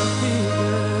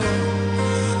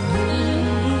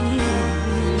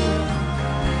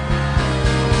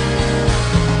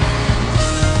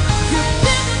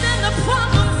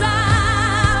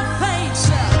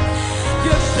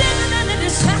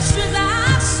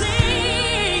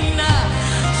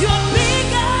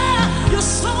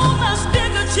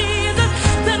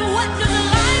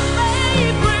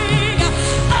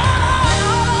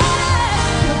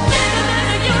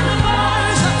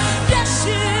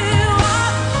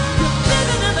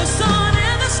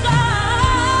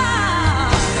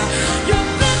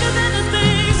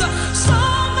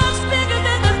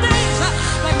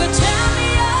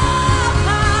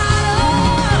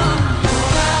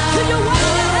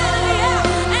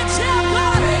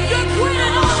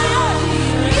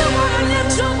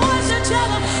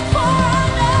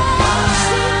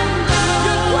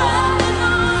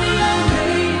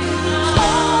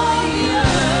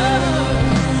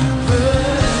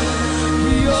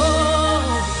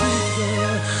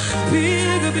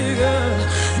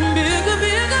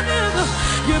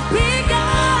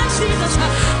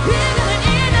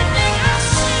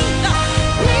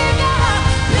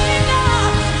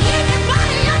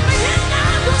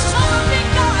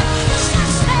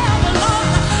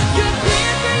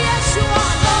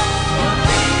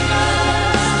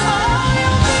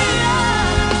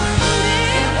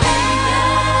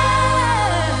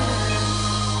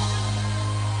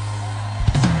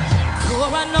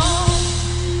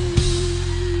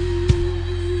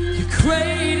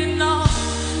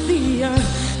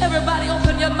everybody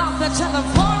open your mouth and tell them,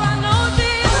 for I know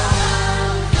the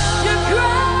earth, you're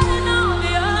great in all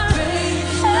the earth.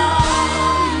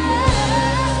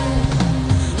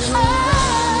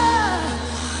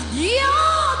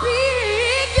 You're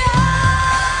big,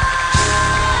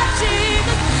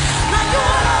 Jesus. Now you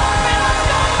want to open up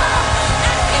your mouth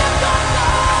and give God a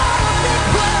big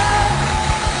praise.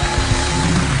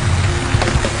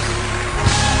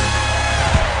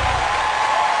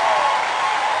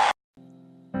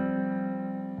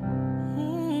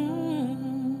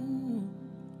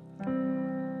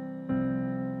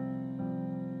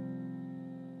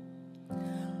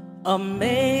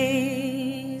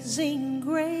 Amazing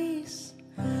grace,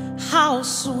 how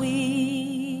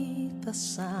sweet the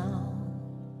sound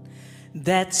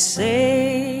that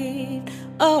saved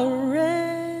a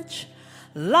wretch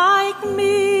like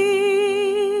me.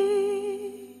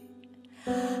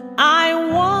 I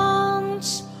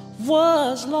once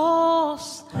was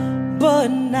lost, but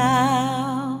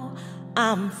now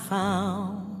I'm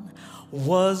found.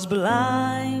 Was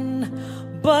blind,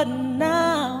 but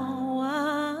now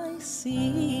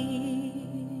see.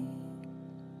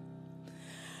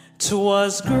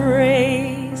 'Twas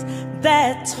grace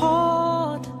that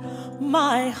taught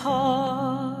my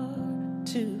heart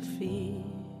to fear,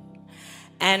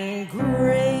 and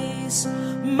grace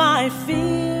my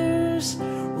fears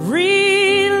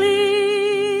relieved.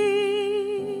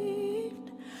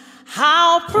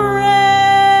 How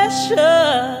precious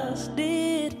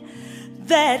did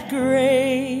that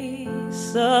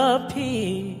grace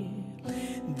appear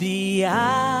the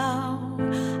hour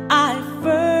I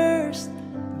first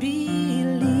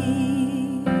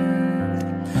believed.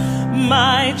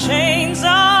 My chains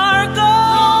are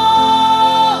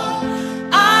gone,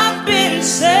 I've been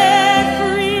set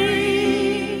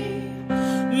free.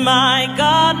 My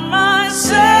God, my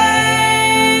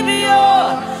Savior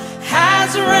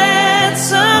has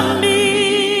ransomed me.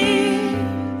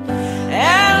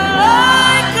 And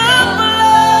like a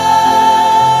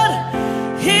flood,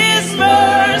 His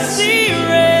mercy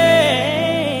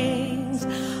reigns,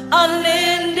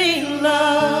 unending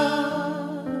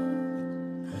love,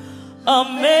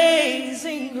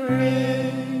 amazing grace.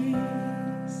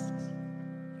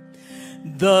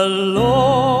 The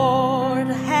Lord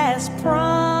has promised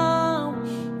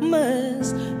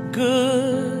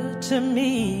good to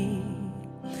me.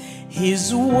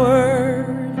 His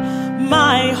word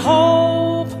my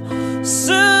hope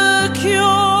secures.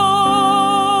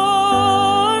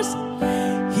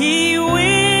 He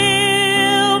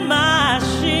will my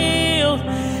shield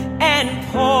and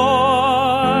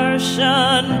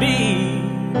portion be,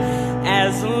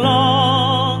 as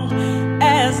long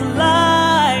as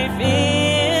life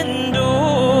endures.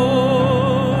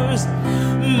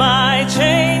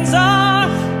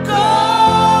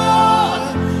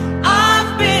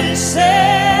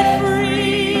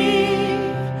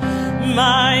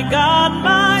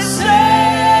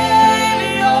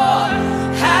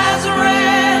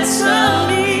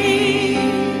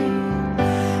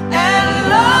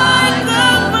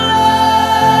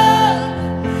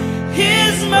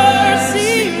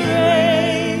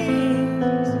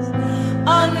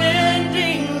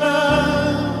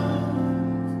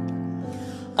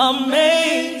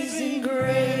 amazing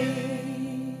grace.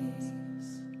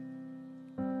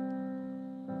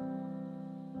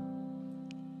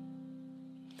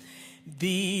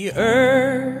 The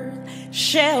earth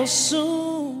shall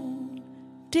soon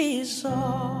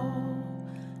dissolve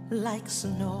like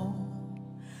snow.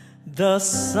 The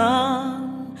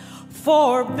sun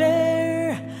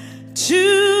forbear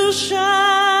to shine,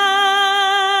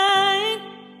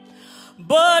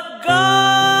 but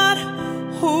God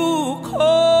who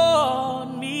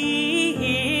called me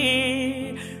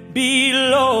here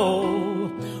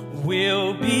below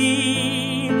will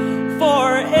be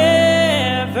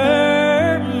forever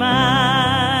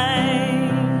mine,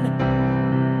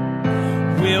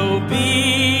 will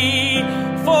be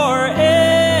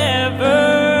forever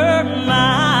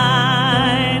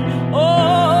mine.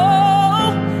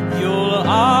 Oh, you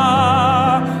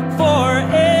are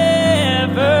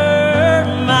forever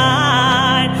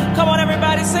mine. Come on,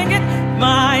 everybody, sing it.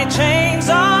 My chains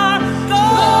are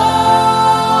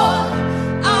gone.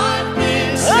 I've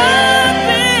been set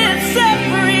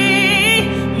free.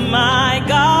 My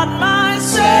God, my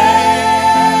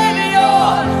Savior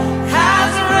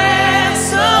has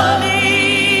ransomed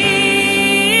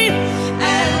me.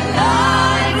 And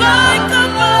like a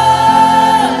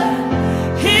flood,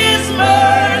 His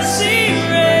mercy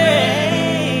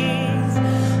reigns.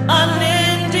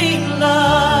 Unending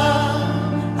love,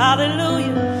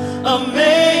 hallelujah.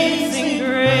 Amazing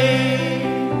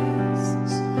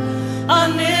grace,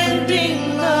 unending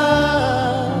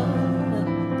love,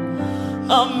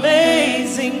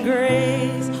 amazing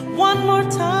grace. One more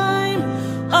time,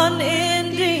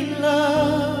 unending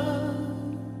love,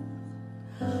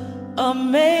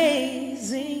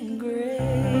 amazing grace.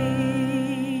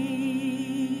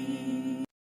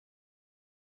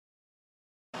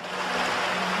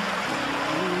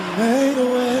 Made a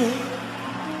way,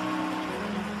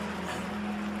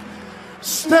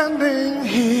 standing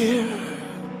here,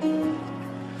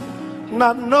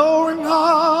 not knowing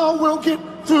how we'll get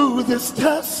through this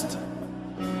test,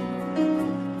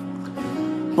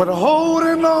 but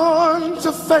holding on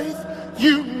to faith,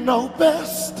 you know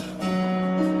best.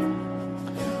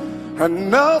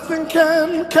 And nothing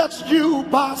can catch you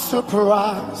by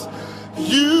surprise.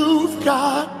 You've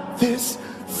got this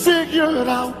figured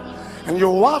out, and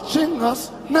you're watching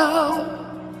us now.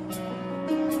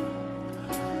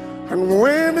 And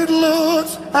when it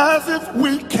looks as if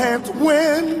we can't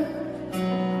win,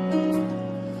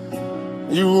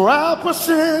 you wrap us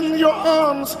in your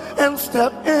arms and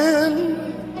step in.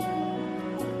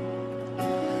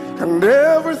 And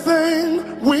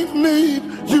everything we need,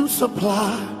 you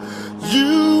supply.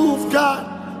 You've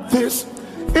got this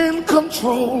in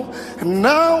control. And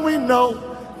now we know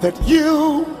that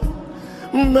you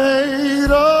made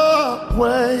a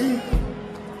way.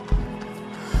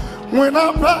 When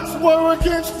our backs were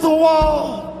against the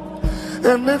wall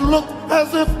and it looked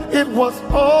as if it was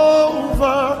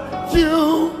over,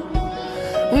 you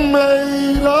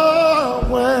made a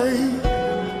way.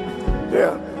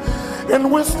 Yeah.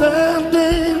 And we're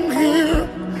standing here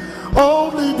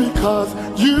only because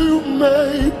you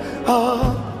made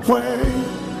a way.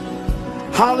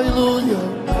 Hallelujah.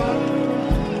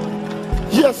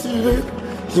 Yes, you did.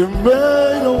 You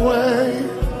made a way.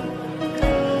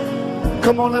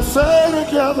 Come on, let's say it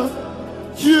together.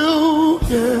 You,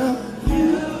 yeah.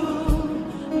 You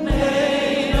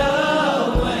made a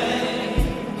way.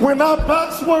 When our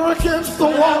backs were against the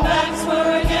wall,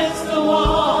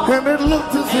 and it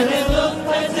looked as if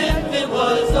it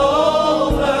was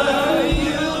over,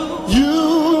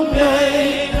 you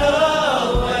made a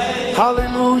way.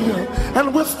 Hallelujah.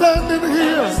 And we're standing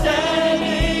here,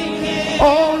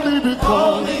 only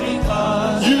because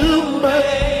you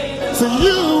made. So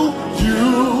you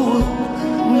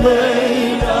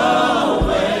made a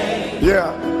way.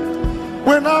 Yeah.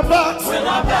 When our backs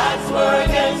were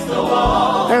against the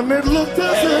wall, and it looked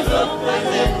as if it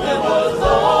was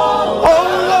over. Oh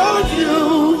Lord, you,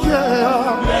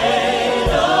 yeah,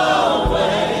 Made a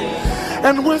way.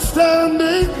 and we're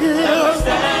standing here,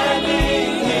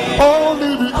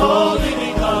 only because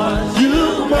you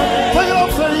made. Take it up,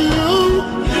 say you,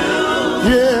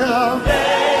 yeah,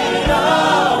 Made a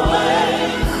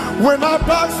way. when our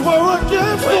backs were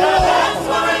against the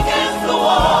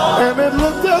wall, and it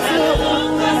looked as if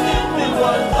it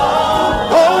was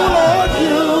over. oh Lord,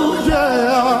 you,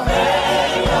 yeah,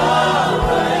 Made a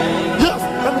way. yes,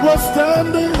 and we're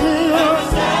standing here,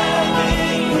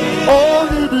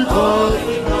 only because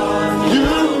you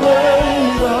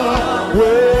made a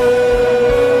way.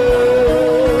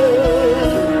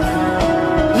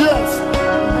 Yes,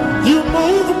 you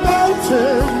move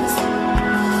mountains,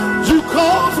 you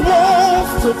cause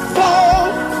walls to fall.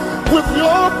 with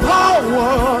your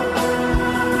power,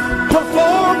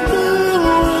 perform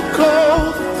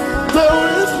miracles. There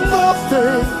is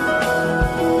nothing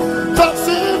that's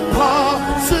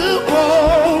impossible,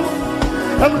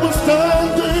 and we're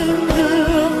standing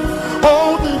here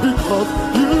only because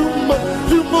you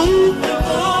move,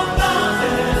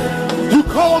 you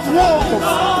cause walls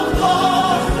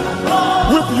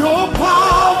with your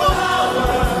power,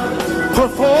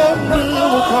 perform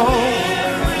miracles.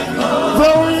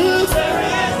 There is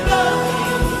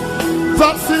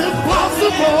that's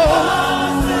impossible,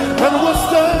 and we're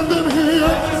standing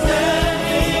here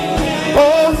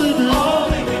only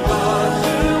because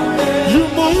you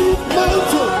move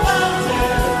mountains,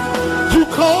 you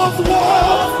cause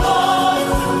walls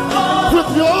with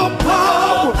your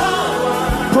power,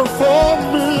 perform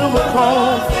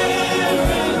miracles.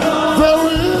 There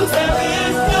is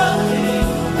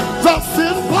that's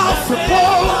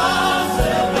impossible,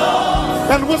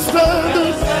 and we're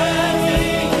standing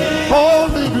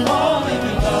only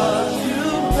because you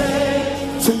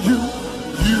made. To you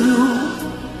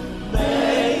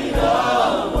made a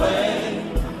way.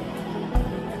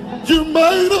 You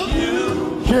made a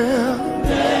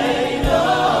made a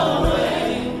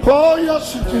way. Oh yes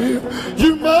you did.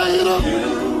 You made a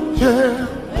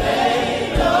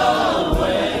made a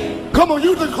way. Come on,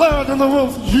 you declare it in the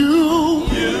room. You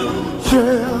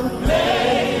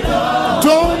made a way.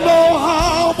 Don't know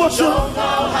how, but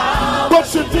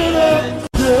you did it.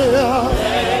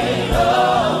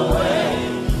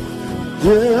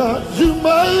 Yeah, you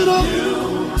made a.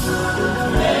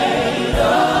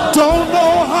 Don't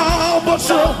know how, but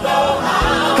you.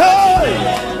 Hey,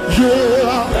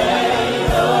 yeah.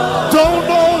 Don't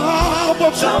know how,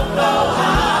 but you.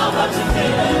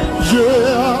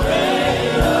 Yeah.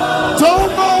 Don't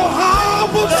know how,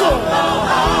 but you.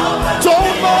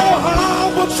 Don't know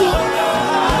how, but you.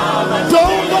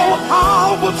 Don't know how,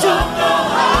 but you.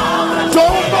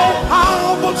 Don't know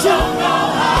how, but you.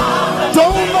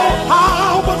 Don't know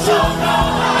how, but you.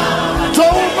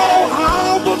 Don't know how,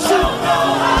 but you.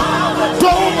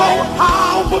 Don't know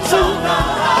how, but you.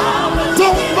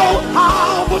 Don't know how,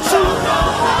 but you.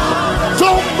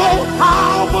 Don't know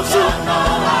how, but you.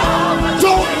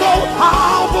 Don't know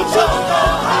how, but you.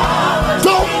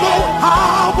 Don't know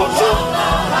how, but you.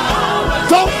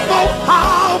 Don't know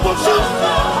how, but you.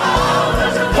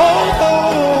 Oh,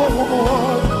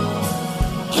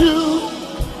 you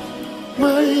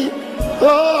made a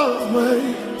way.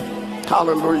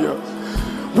 Hallelujah.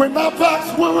 When our backs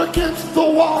were against the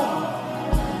wall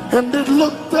and it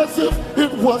looked as if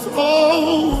it was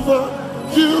over,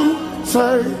 you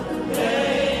say,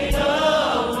 made a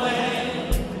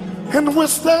way. And we're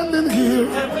standing here,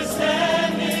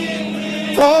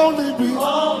 only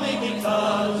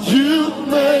because you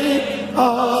made a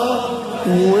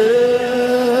way.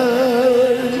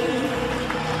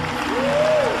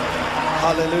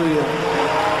 Hallelujah.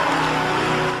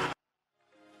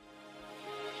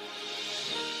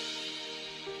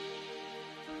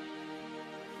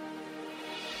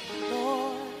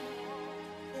 Lord,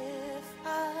 if I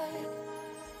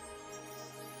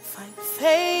find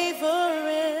favor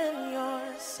in your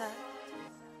sight,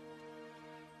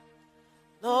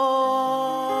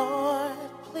 Lord,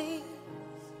 please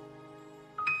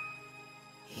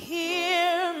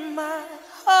hear my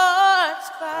heart's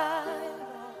cry.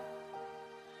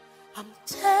 I'm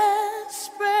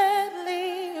desperately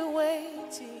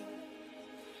waiting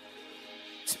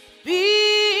to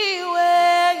be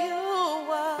where you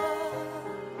are.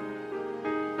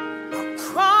 I'll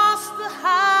cross the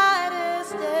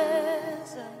hottest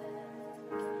desert.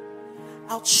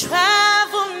 I'll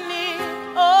travel near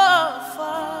or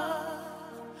far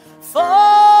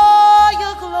for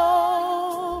your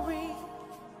glory.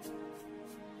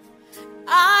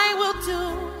 I will do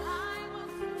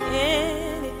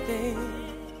anything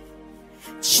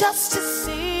just to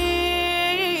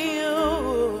see you,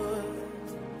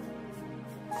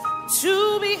 to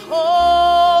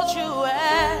behold you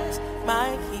as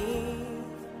my King.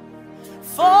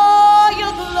 For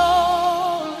your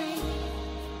glory,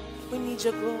 we need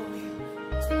your glory.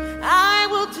 I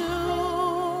will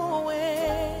do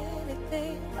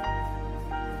anything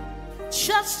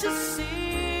just to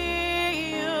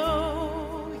see you,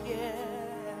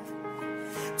 yeah,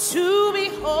 to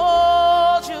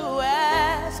behold you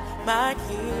as my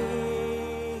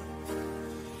King.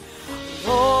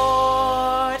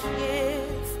 Lord,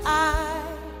 if I,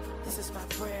 this is my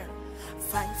prayer,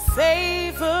 find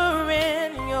favor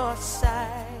in your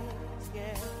sight,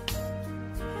 yeah.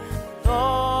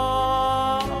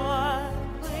 Lord,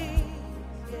 please,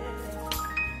 yeah,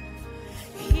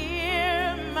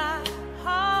 hear my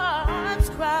heart's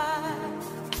cry.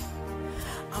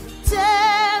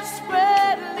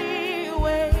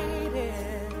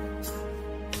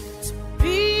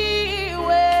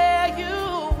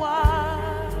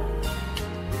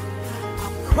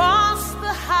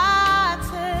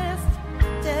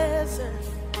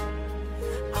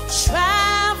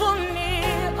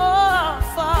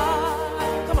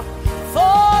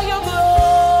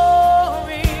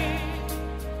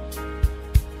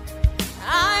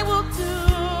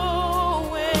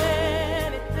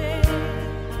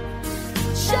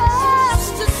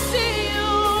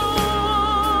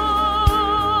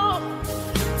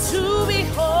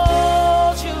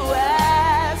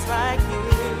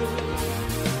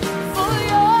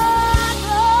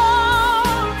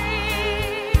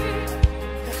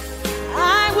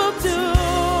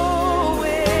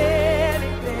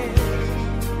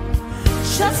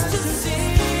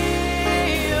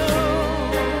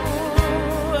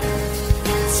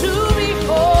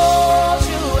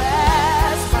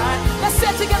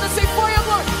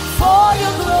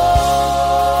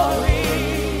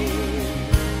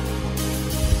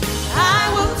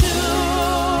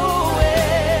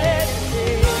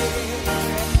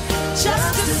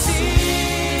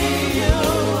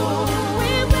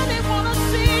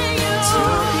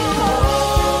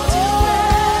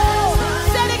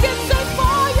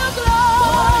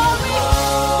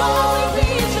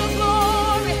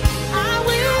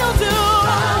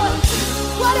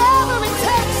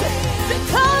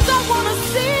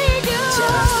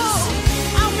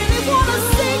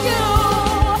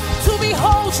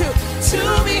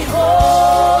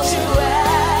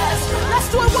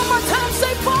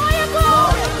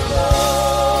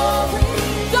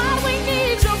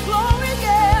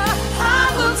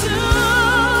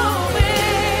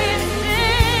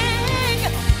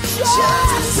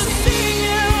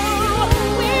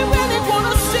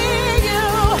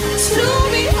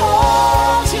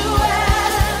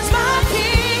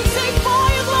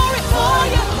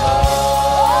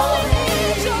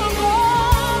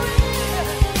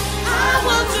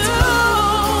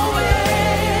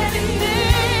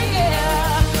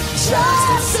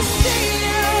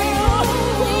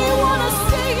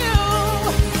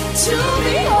 to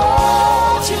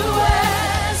behold you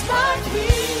as my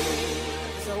king.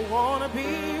 I wanna be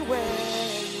where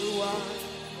you are.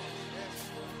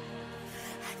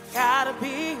 I gotta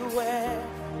be where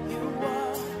you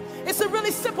are. It's a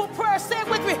really simple prayer. Say it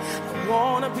with me. I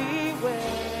wanna be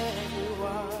where you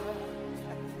are.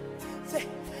 Say,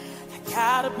 I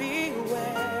gotta be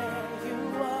where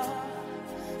you are.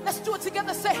 Let's do it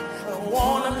together. Say, I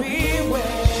wanna be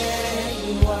where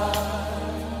you are.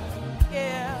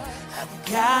 Yeah, I've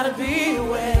gotta be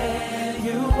where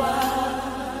you are.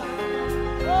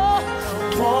 Oh, I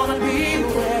wanna be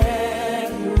where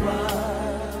you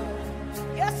are.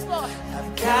 Yes, Lord.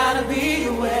 I've gotta be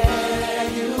where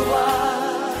you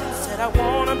are. Said I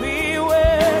wanna be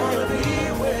where you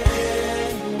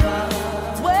are.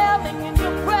 Dwelling in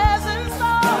your presence,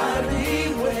 Lord. Gotta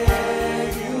be where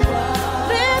you are.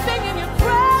 Living in your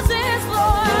presence,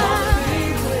 Lord. Be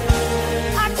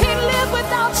where I can't live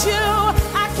without you.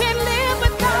 I can't live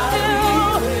without you.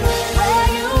 Where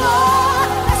you are.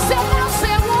 Let's say now,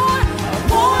 say I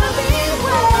wanna be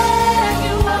where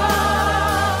you are.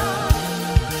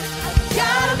 I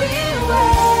gotta be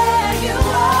where you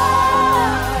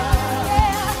are.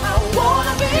 Yeah, I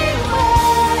wanna be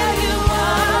where you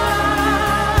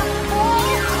are.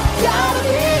 Gotta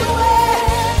be where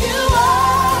you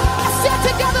are. Let's say it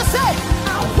together, say, I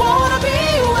wanna be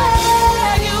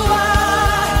where you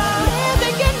are.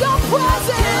 Living in your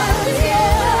presence,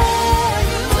 yeah.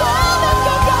 Dwelling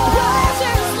in your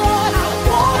presence, Lord. I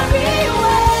wanna be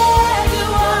where you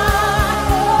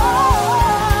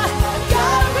are.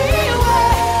 Gotta be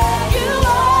where you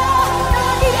are. Now I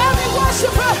need every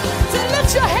worshiper to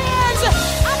lift your hands. I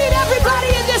need everybody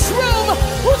in this room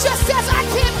who just says, I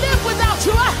can't live without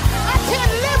you. I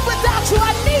can't live without you.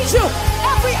 I need you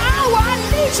every hour. I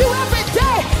need you every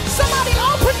day. Somebody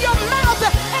open your mouth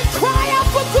and cry out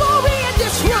for glory in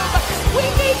this room. We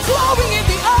need glory in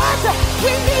the earth.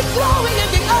 We need glory in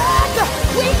the earth.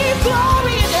 We need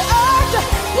glory in the earth.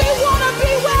 We want to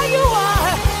be where you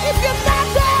are. If you're not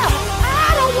there,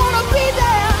 I don't want to be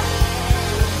there.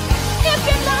 If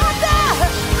you're not there,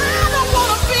 I don't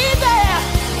want to be there.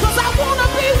 Cause I want to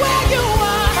be where you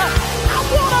are. I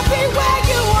want to be where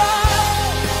you are.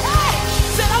 Hey,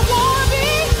 said I want to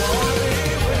be.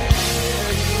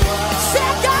 Said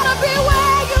I gotta be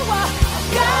where you are.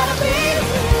 Gotta be.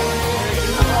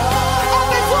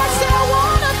 Every voice said I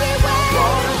want to be where you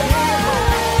are.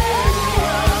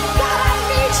 God, I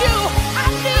need you. I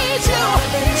need you.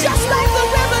 Just like the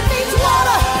river needs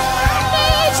water. I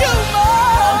need you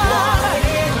more.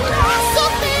 Less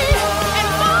of me and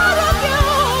more of you,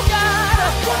 God.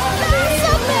 Less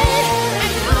of me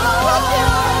and more of you,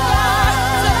 God.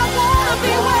 Said I want to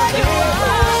be where you are.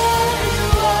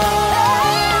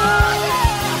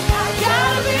 I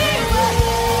gotta be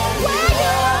where you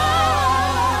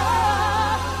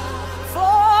are.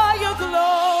 For your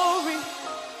glory.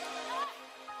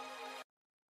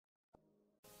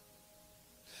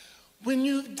 When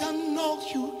you've done all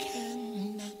you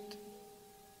can,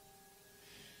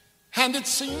 and it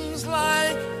seems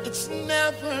like it's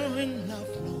never enough,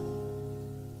 no.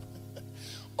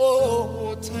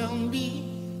 Oh, tell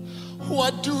me,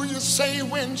 what do you say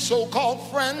when so-called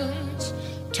friends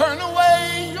turn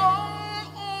away? You're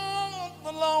all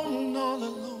alone, all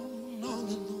alone, all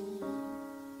alone.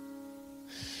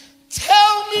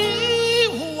 Tell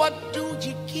me, what do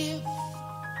you give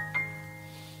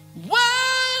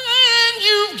when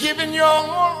you've given your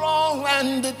all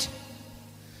and it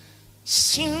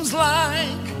seems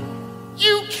like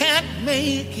you can't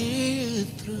make it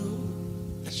through?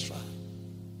 That's right.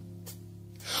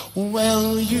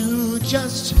 Well, you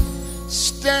just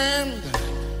stand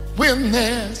when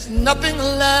there's nothing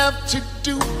left to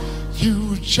do.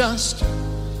 You just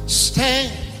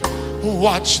stand,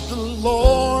 watch the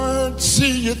Lord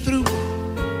see you through.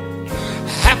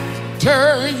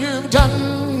 After you've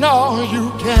done all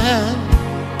you can,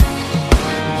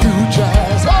 you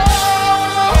just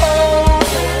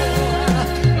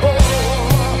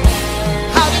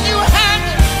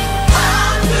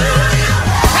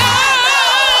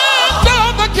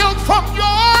from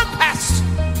your past.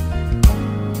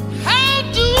 How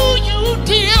do you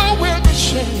deal with the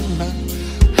shame?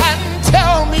 And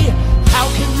tell me, how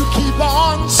can you keep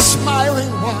on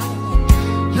smiling while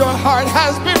your heart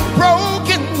has been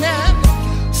broken and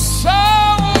so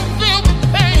filled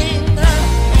with pain?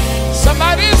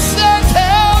 Somebody said,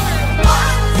 tell me,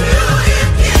 what do you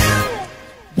do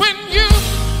when you've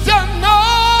done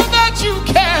all that you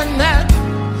can and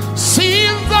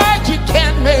seems like you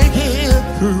can't make it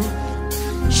through?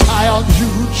 Child, you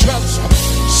just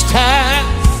stand,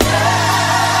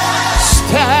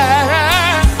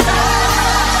 stand,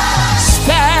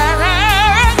 stand.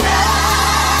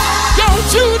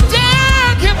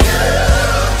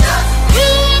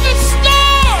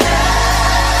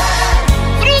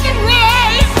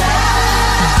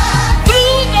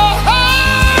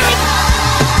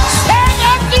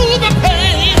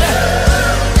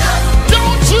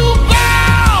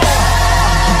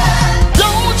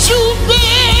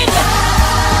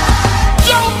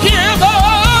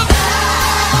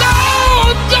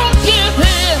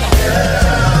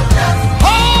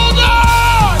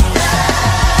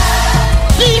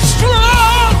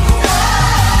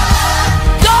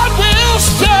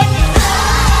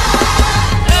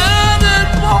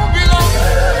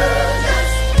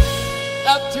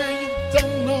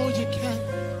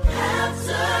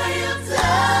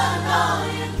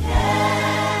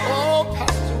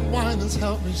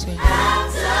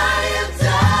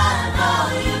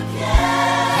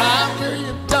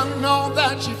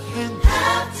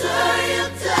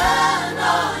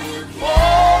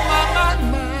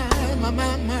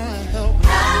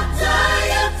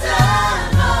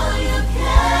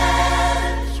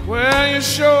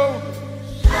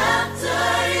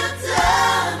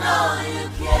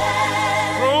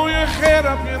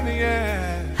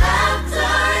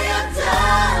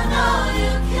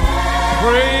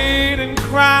 prayed and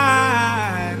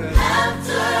cried.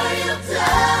 After you've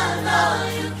done all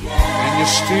you can. And you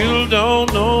still don't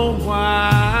know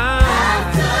why.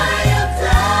 After you've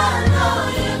done all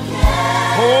you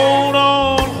can. Hold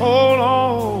on, hold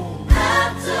on.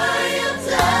 After you've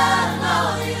done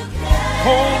all you can.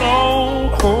 Hold on,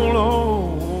 hold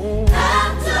on.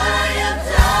 After you've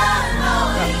done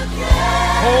all you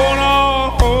can. Hold on,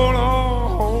 hold on,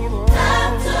 hold on.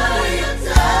 After you've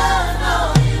done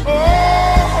all you can.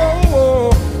 Oh,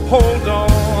 hold on.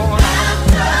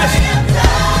 After you've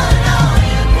done all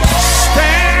you can.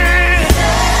 Stand,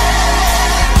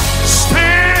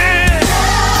 stand.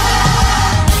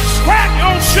 Squat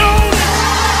your shoulder.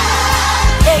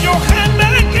 Throw your hand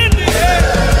back in the air.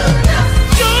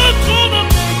 You're gonna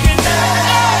make it.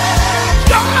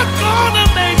 You're gonna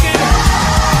make it.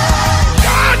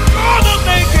 You're gonna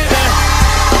make it.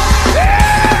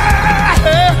 Yeah.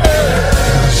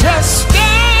 Just stand.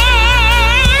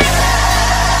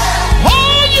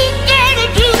 All you gotta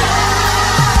do,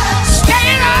 stay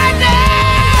right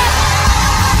there.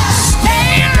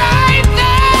 Stay right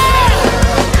there.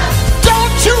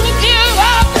 Don't you give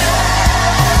up.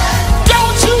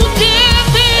 Don't you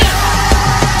give in.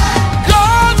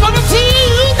 God's gonna see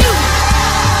you through.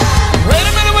 Wait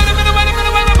a minute, wait a minute, wait a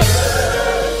minute, wait a minute.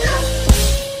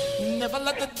 Never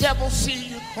let the devil see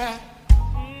you cry.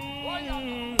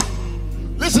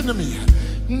 Listen to me.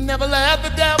 Never let the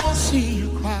devil see you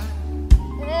cry.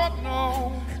 Oh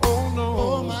no, oh no.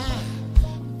 Oh my.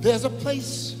 There's a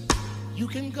place you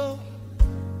can go.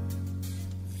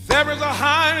 There is a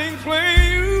hiding place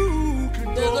you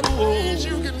can There's go. a place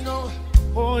you can go.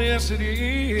 Oh yes it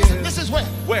is. This is where.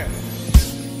 Where?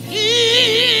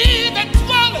 He that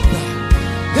dwelleth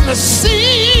in the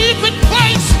secret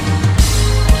place,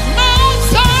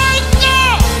 Most High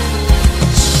God,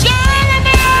 shall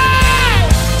abide.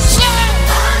 Say,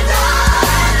 under the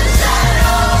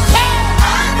shadow. Say,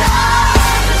 under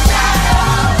the shadow.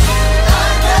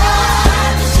 Under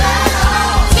the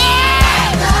shadow. Say,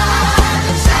 under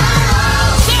the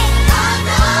shadow. Say,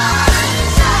 under the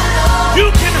shadow. You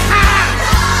can hide.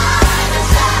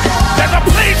 There's a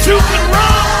place you can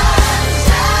run.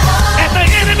 And the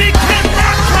enemy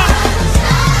cannot come.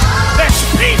 There's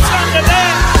peace under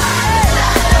there.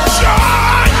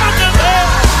 Joy under there.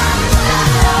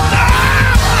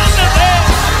 Love under there.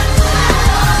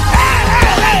 Hey,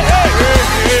 hey, hey, hey,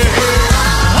 hey, hey.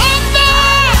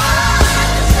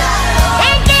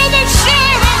 Under the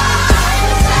shadow.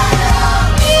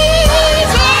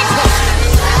 Jesus,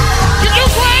 can you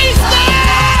praise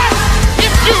that?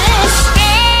 If you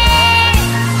stand,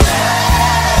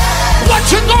 what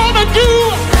you gonna do?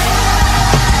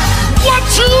 What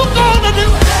you gonna do?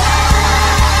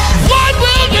 What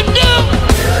will you do?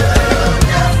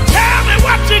 Tell me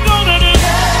what you're gonna do.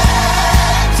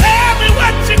 Tell me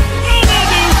what you're gonna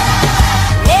do.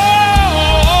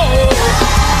 Oh,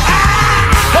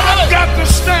 I've got to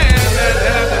stand.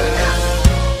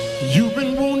 You've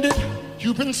been wounded,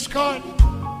 you've been scarred.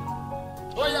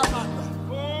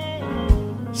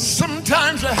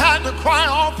 Sometimes you had to cry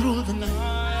all through the night.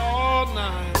 All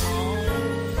night.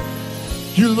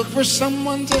 You look for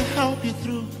someone to help you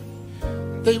through.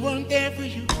 They weren't there for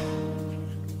you.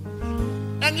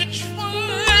 And you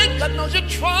tried, God knows you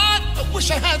tried. I wish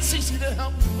I had Cece to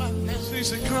help me right now.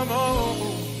 Cece, come on.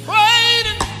 Prayed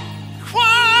and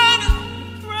cried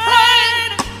and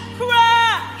prayed and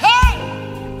cried. Hey!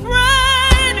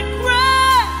 Cried and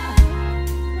cried,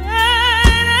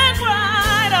 cried and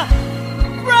cried,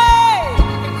 prayed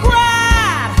and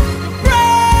cried,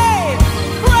 prayed,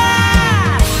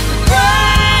 cried,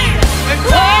 prayed and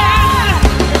cried,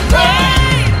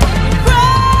 prayed and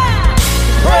cried,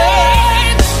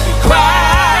 Prayed and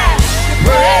cried,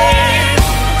 prayed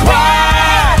and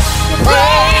cried,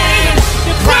 prayed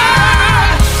and cried.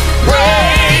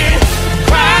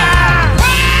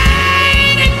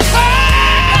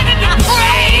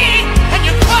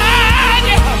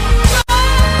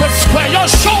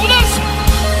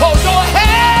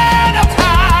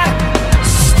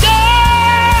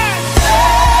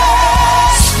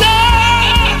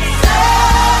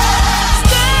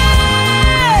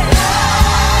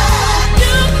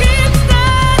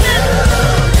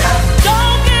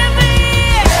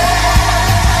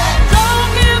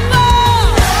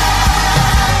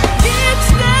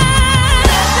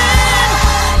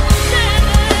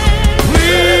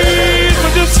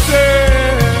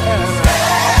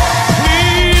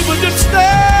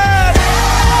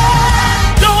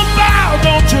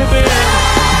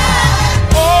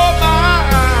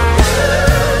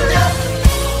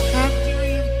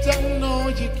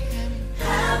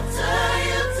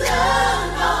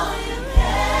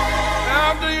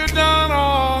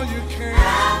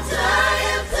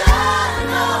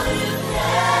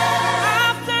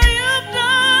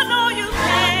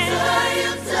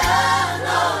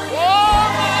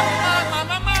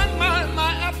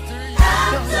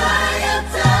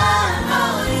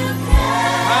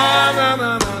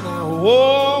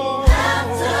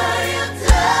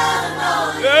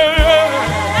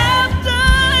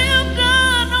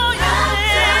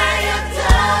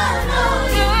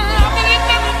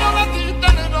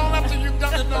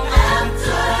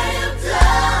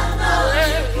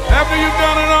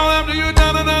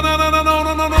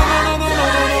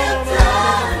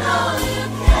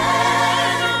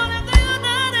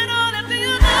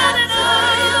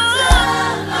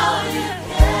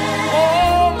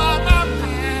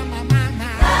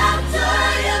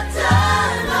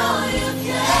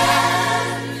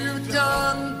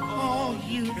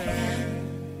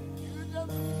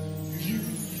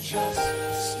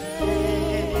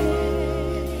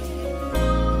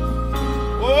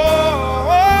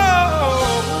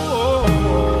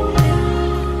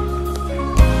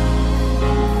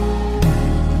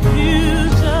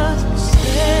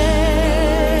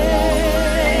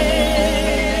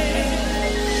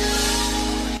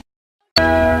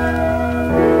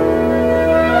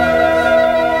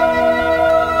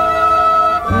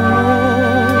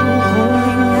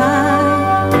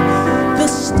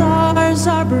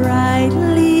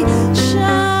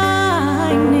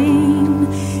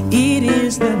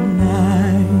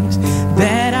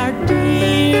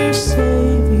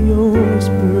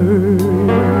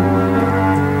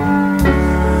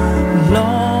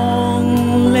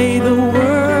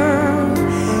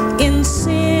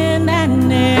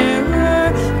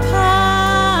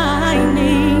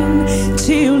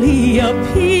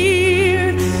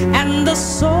 appeared, and the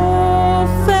soul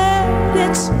felt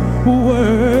its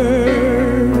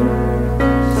word.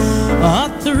 A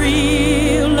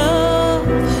thrill of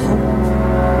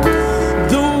hope,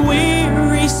 the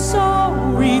weary soul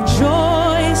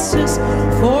rejoices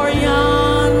for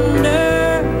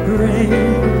yonder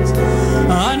grace,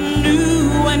 a new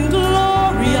and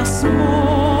glorious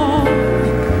morn.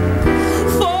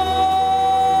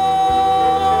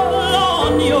 Fall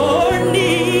on your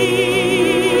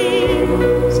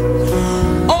knees.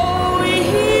 Oh,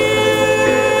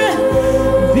 hear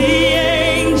the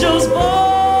angels' voices.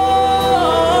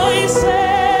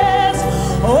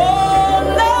 Oh,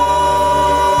 night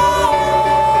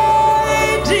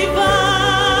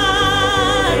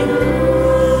divine.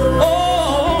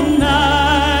 Oh,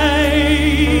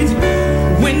 night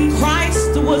when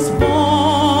Christ was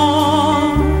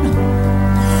born.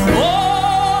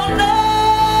 Oh,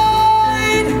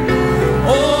 night.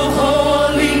 Oh,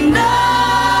 holy night.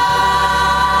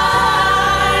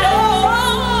 Oh,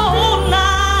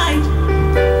 night.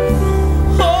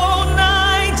 Oh,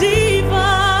 night divine.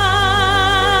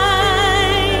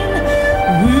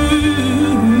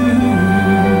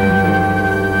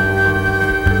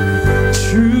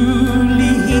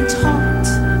 Truly he taught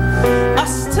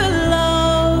us to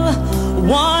love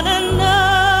one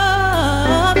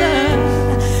another,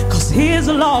 'cause his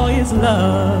law is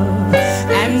love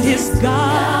and his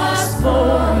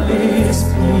gospel is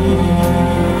peace.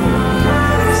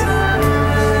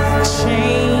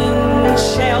 Chains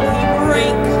shall he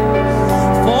break,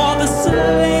 for the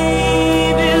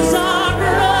slave is our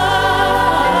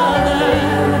brother,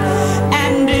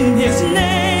 and in his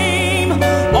name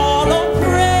all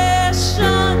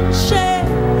oppression shall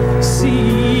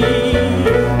cease.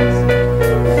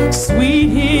 Sweet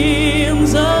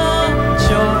hymns of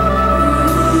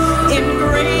joy in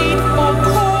grateful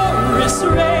chorus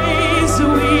raise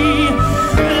we.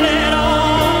 Let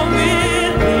all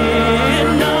within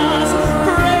us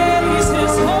praise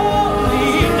his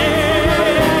holy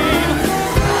name.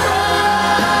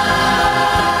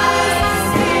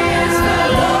 Christ is the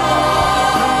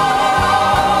Lord.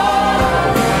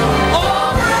 Oh,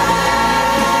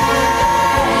 praise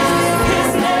his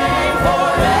name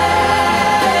forever.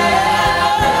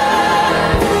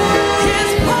 His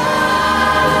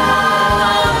power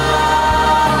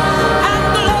and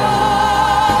glory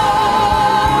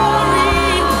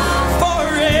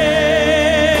forevermore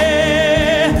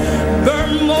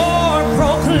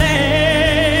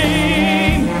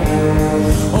proclaim.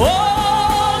 Oh,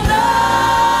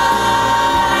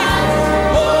 night,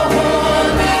 oh,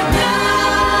 holy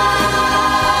night,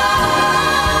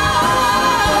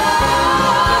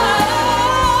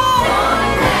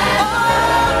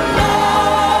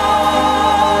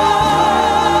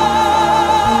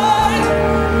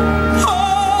 oh,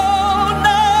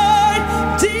 night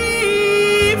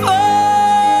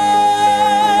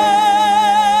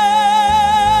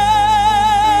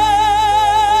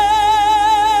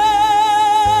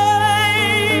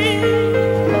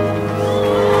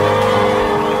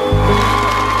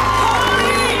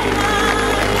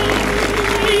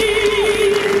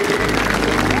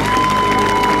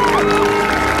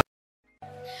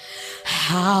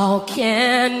How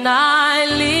can I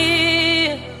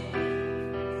live?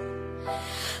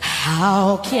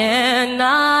 How can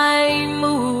I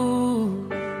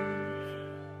move?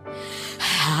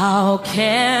 How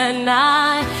can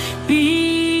I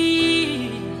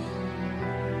be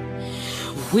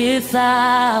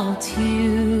without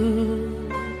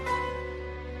you?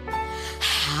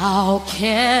 How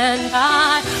can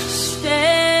I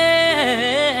stand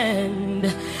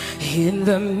in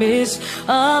the midst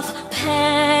of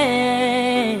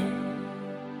pain?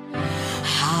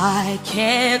 I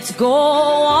can't go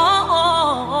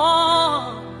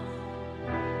on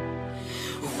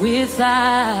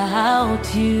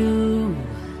without you.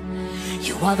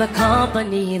 You are the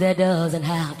company that doesn't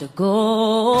have to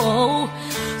go,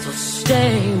 so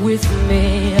stay with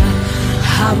me.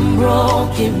 I'm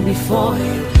broken before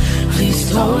you. Please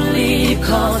don't leave,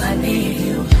 'cause I need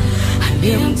you. I'm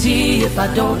empty if I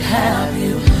don't have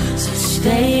you, so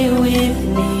stay with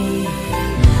me.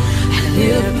 I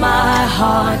lift my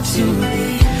heart to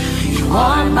thee. You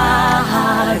are my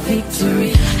heart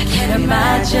victory. I can't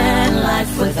imagine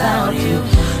life without you,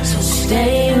 so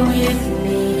stay with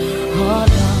me. Oh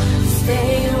Lord,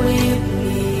 stay with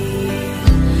me.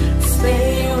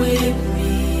 Stay with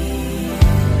me.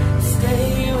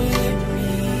 Stay with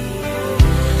me.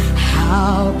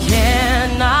 How can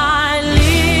I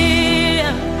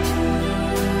live?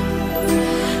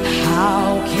 How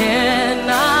can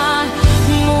I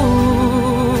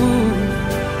move?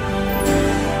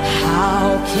 How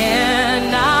can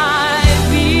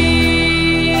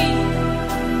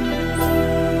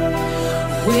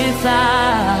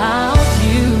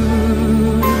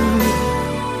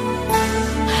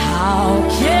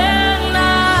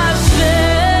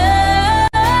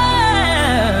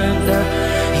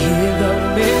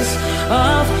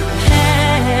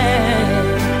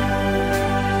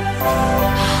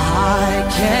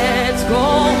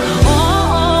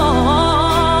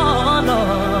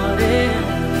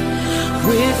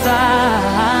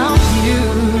without you.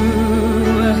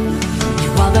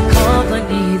 You are the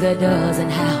company that doesn't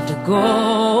have to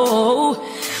go.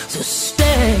 So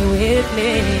stay with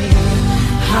me.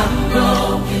 I'm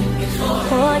broken before.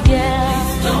 Oh yeah.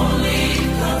 Please don't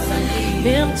leave, 'cause I need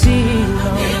empty,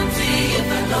 empty if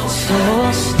I don't. So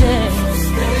stay.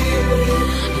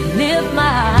 Live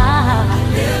my heart.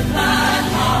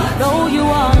 Know you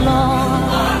are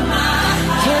Lord.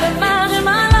 Can't imagine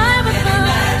my life without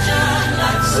you.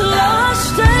 So Lord,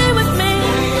 stay with me.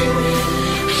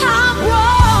 I'm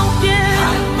broken.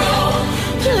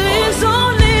 Please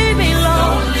don't leave me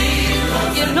alone.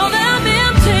 You know that I'm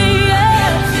empty.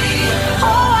 Yeah.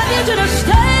 Oh, I need you to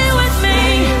stay with me.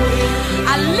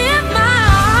 I live my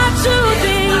heart to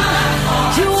thee.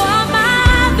 You are my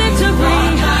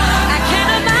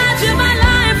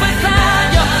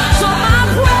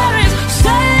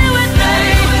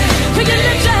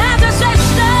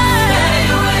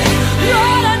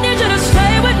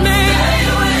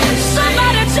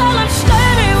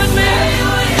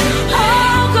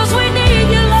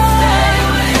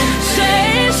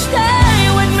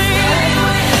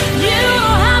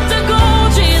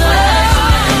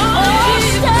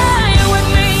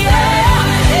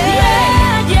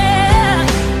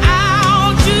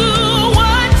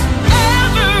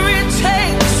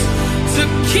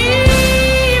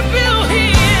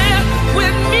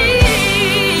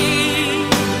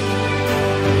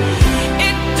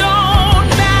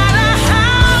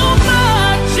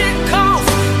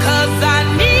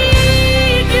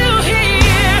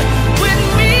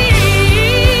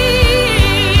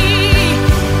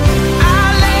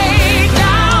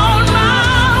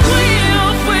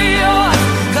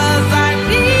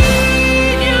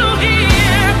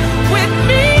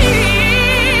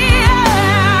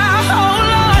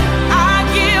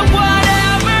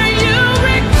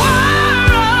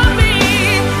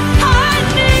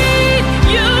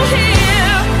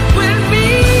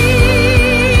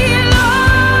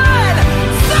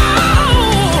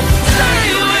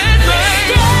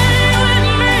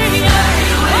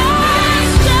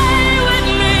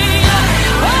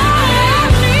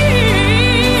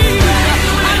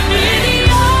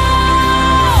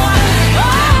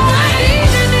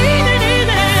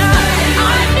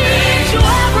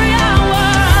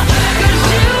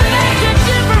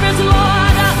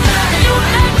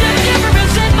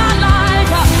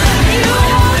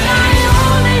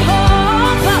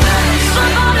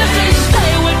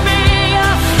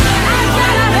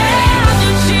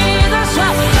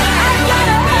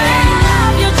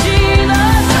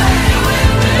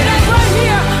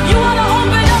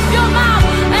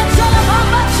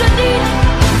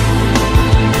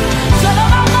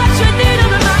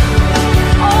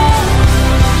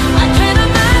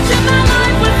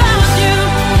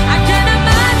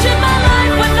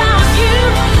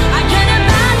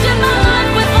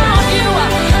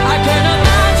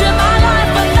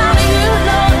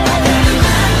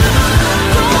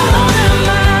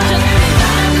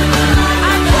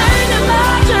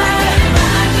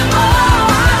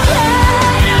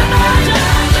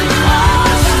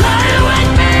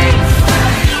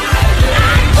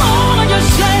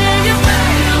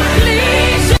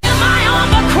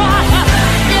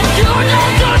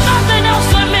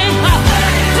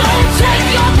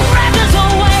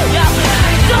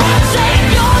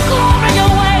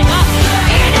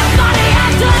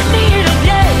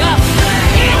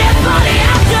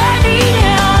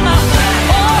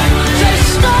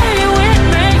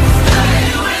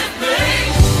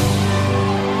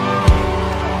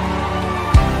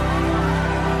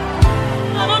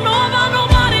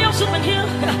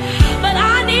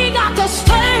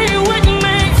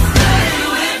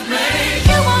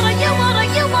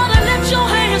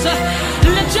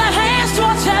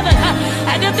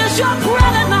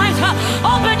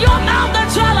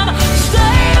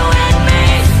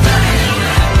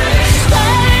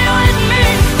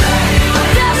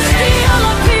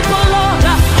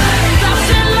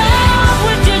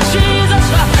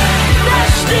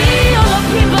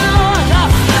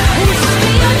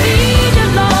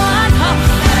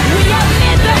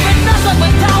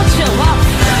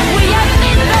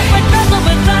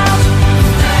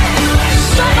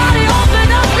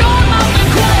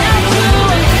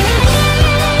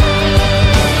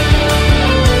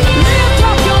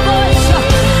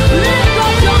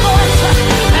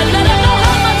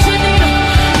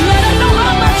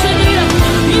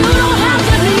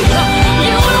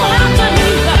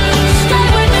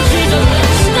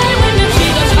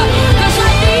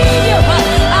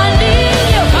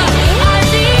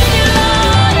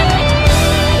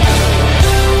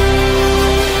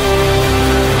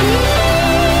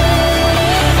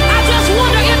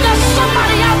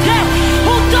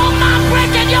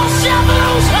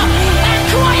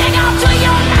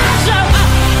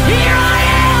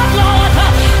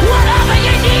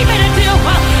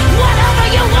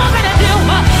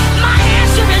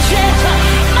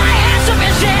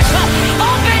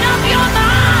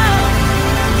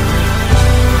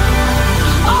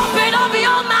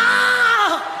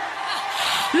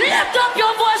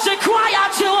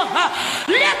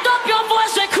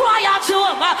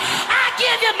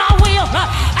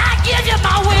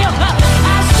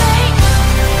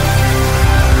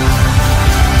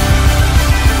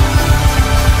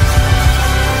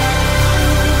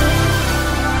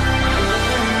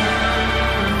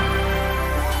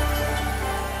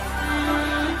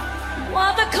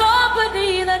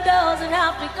doesn't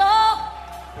have to go.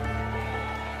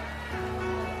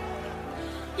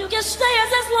 You can stay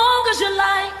as long as you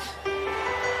like.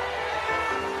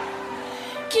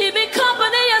 Keep me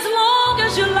company as long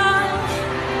as you like.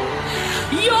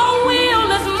 Your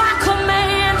will is my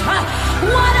command.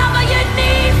 Whatever you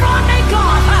need from me,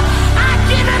 God, I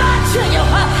give it unto you.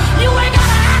 You ain't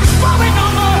gotta ask for it no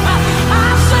more. I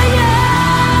say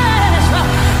yes.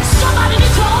 Somebody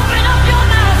needs to open up your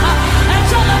mouth and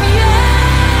tell them yes.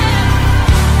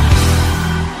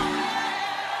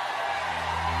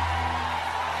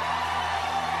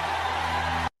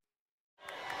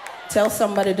 Tell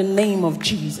somebody the name of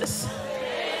Jesus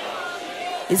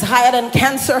is higher than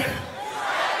cancer.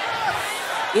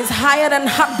 Is higher than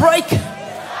heartbreak.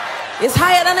 Is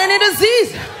higher than any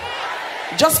disease.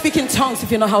 Just speak in tongues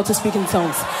if you know how to speak in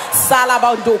tongues.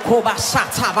 Salabando koba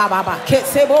shata baba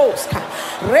keseboska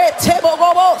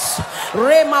retebogobos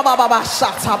rema baba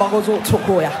shata bagozo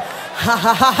tokoya ha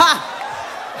ha ha ha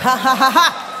ha ha ha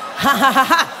ha ha ha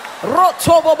ha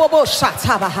rotobobobo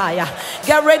shata bahaya.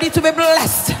 Get ready to be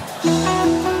blessed.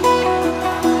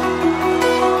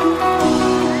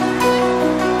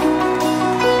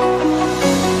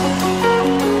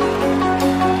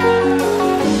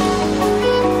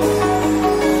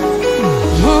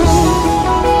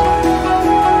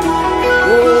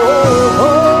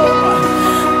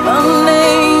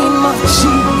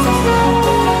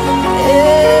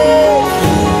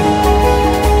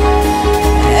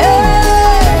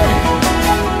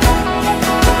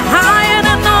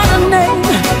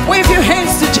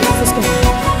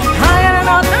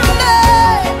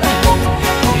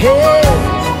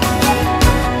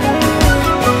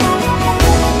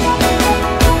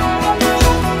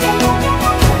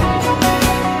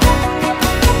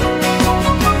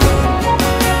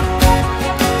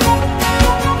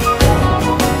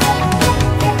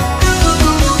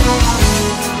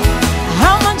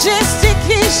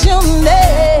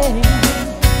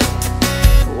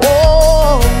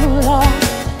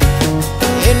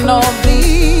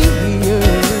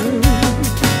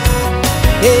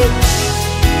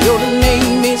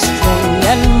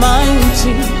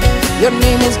 Your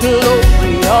name is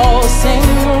glory, all sing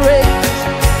praise.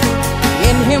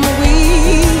 In him we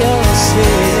are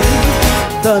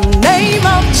saved. The name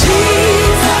of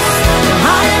Jesus,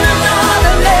 higher than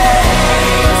other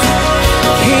names.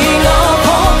 King of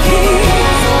all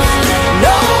kings,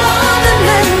 no other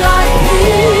name like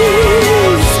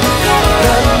his.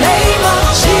 The name of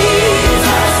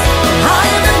Jesus,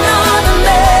 higher than other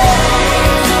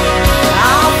names.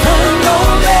 Alpha and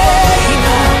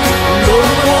Omega, no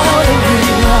other.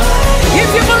 If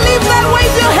you believe that,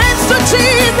 wave your hands to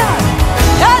Jesus.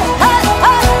 Hey, hey,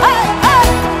 hey, hey, hey.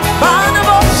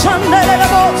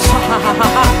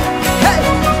 Hey.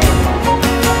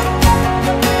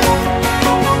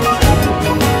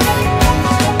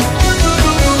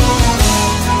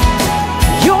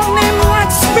 Your name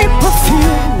like sweet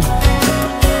perfume,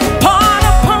 poured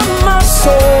upon my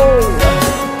soul.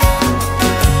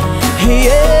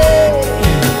 Yeah.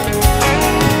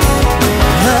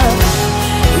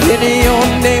 In your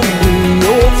name we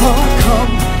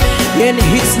overcome. In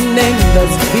his name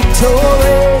there's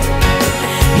victory.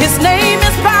 His name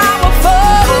is powerful.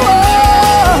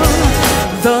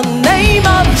 The name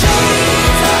of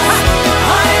Jesus,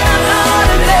 higher than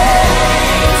other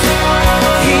names.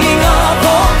 King of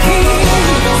all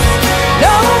kings,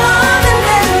 no other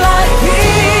name like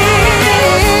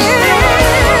his.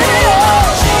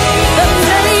 The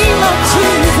name of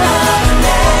Jesus,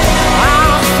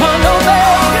 Alpha and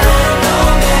Omega.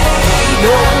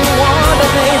 No other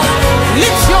name.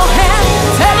 Lift your hand,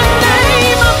 tell the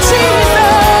name of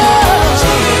Jesus.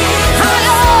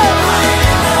 Higher.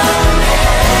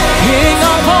 King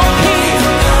of all kings.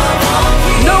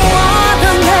 No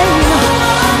other name.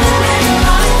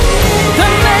 The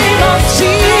name of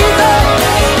Jesus.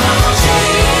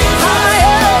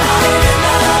 Higher.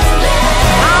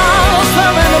 Alpha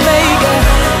and Omega.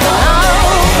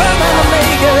 Alpha and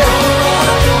Omega.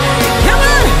 Come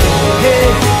on. Hey,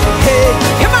 hey,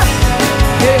 come on.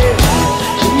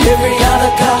 Every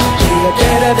other God, you're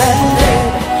better than dead.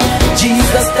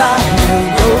 Jesus died and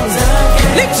rose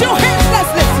again. Lift your hands,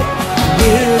 let's listen. We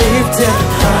lift him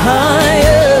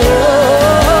higher.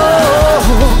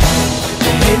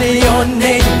 In your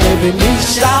name, every knee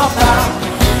shall bow.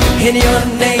 In your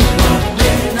name, what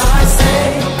can I say?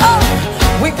 Oh,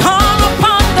 we call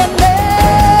upon the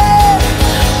name.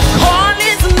 Call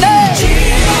his name.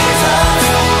 Jesus.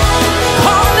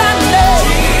 Call that name.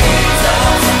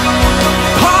 Jesus.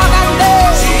 Call that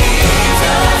name.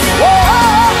 Jesus. Whoa.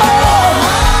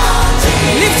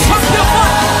 Lift up your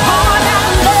voice. Call that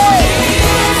name.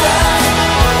 Jesus.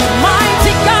 My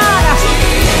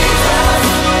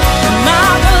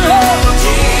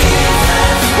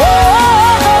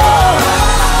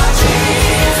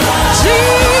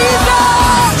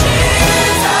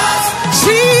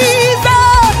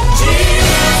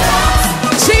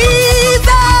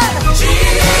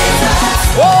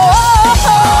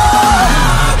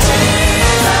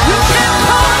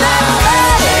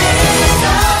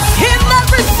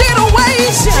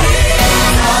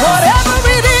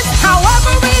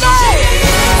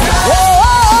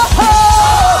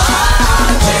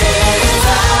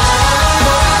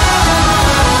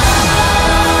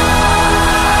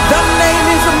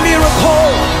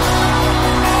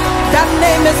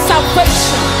name is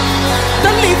salvation,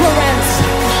 deliverance,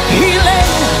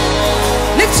 healing.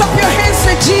 Lift up your hands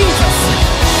to Jesus.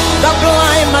 The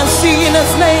blind man see in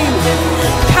his name.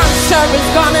 Cancer is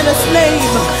gone in his name.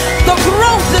 The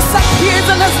growth disappears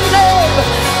in his name.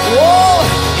 Oh,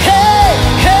 hey,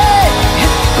 hey,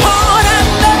 call that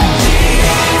name.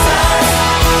 Jesus.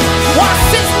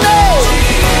 What's his name?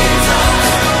 Jesus.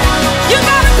 You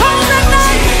gotta call that name.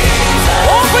 Jesus.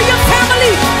 Over your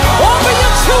family, over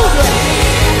your children.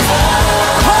 Jesus.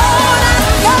 Call that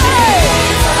name.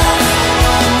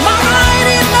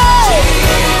 Mighty name.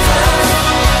 Jesus.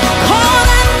 Call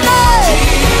that name.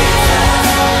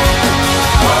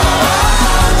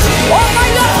 Over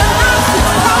your finances,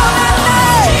 call that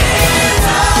name.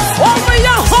 Over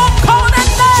your home, call that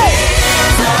name.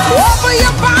 Over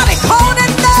your body, call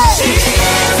that name.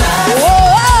 Whoa.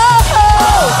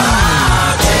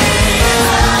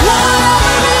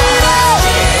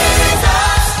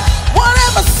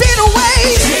 Whatever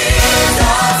situation.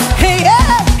 Hey,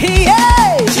 hey,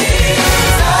 hey.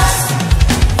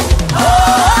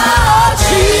 Oh,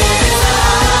 Jesus.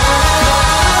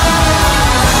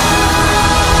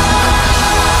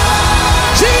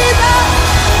 Jesus,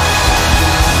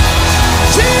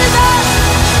 Jesus,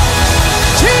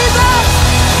 Jesus,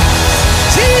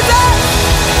 Jesus,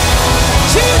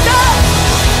 Jesus,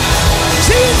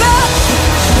 Jesus,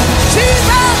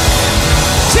 Jesus,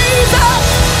 Jesus.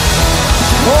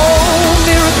 Oh,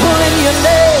 miracle in your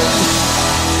name,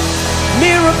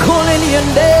 miracle in your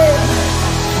name.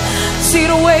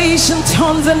 Situation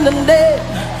turns in the name.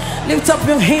 Lift up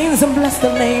your hands and bless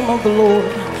the name of the Lord.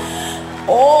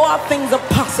 All things are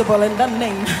possible in the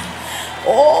name.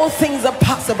 All things are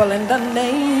possible in the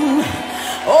name.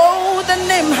 Oh, the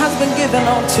name has been given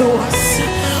unto us.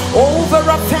 Over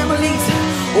our families,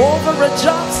 over our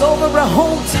jobs, over our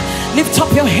homes. Lift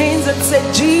up your hands and say,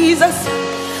 Jesus,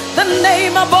 the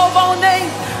name above all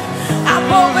names,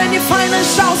 above any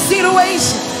financial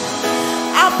situation,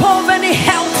 above any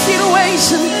health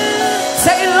situation.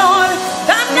 Say, Lord,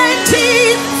 the name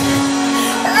Jesus.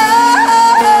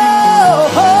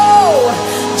 Oh,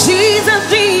 Jesus,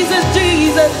 Jesus,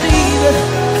 Jesus, Jesus.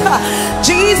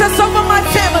 Jesus over my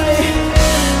family.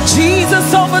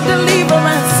 Jesus over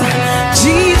deliverance.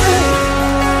 Jesus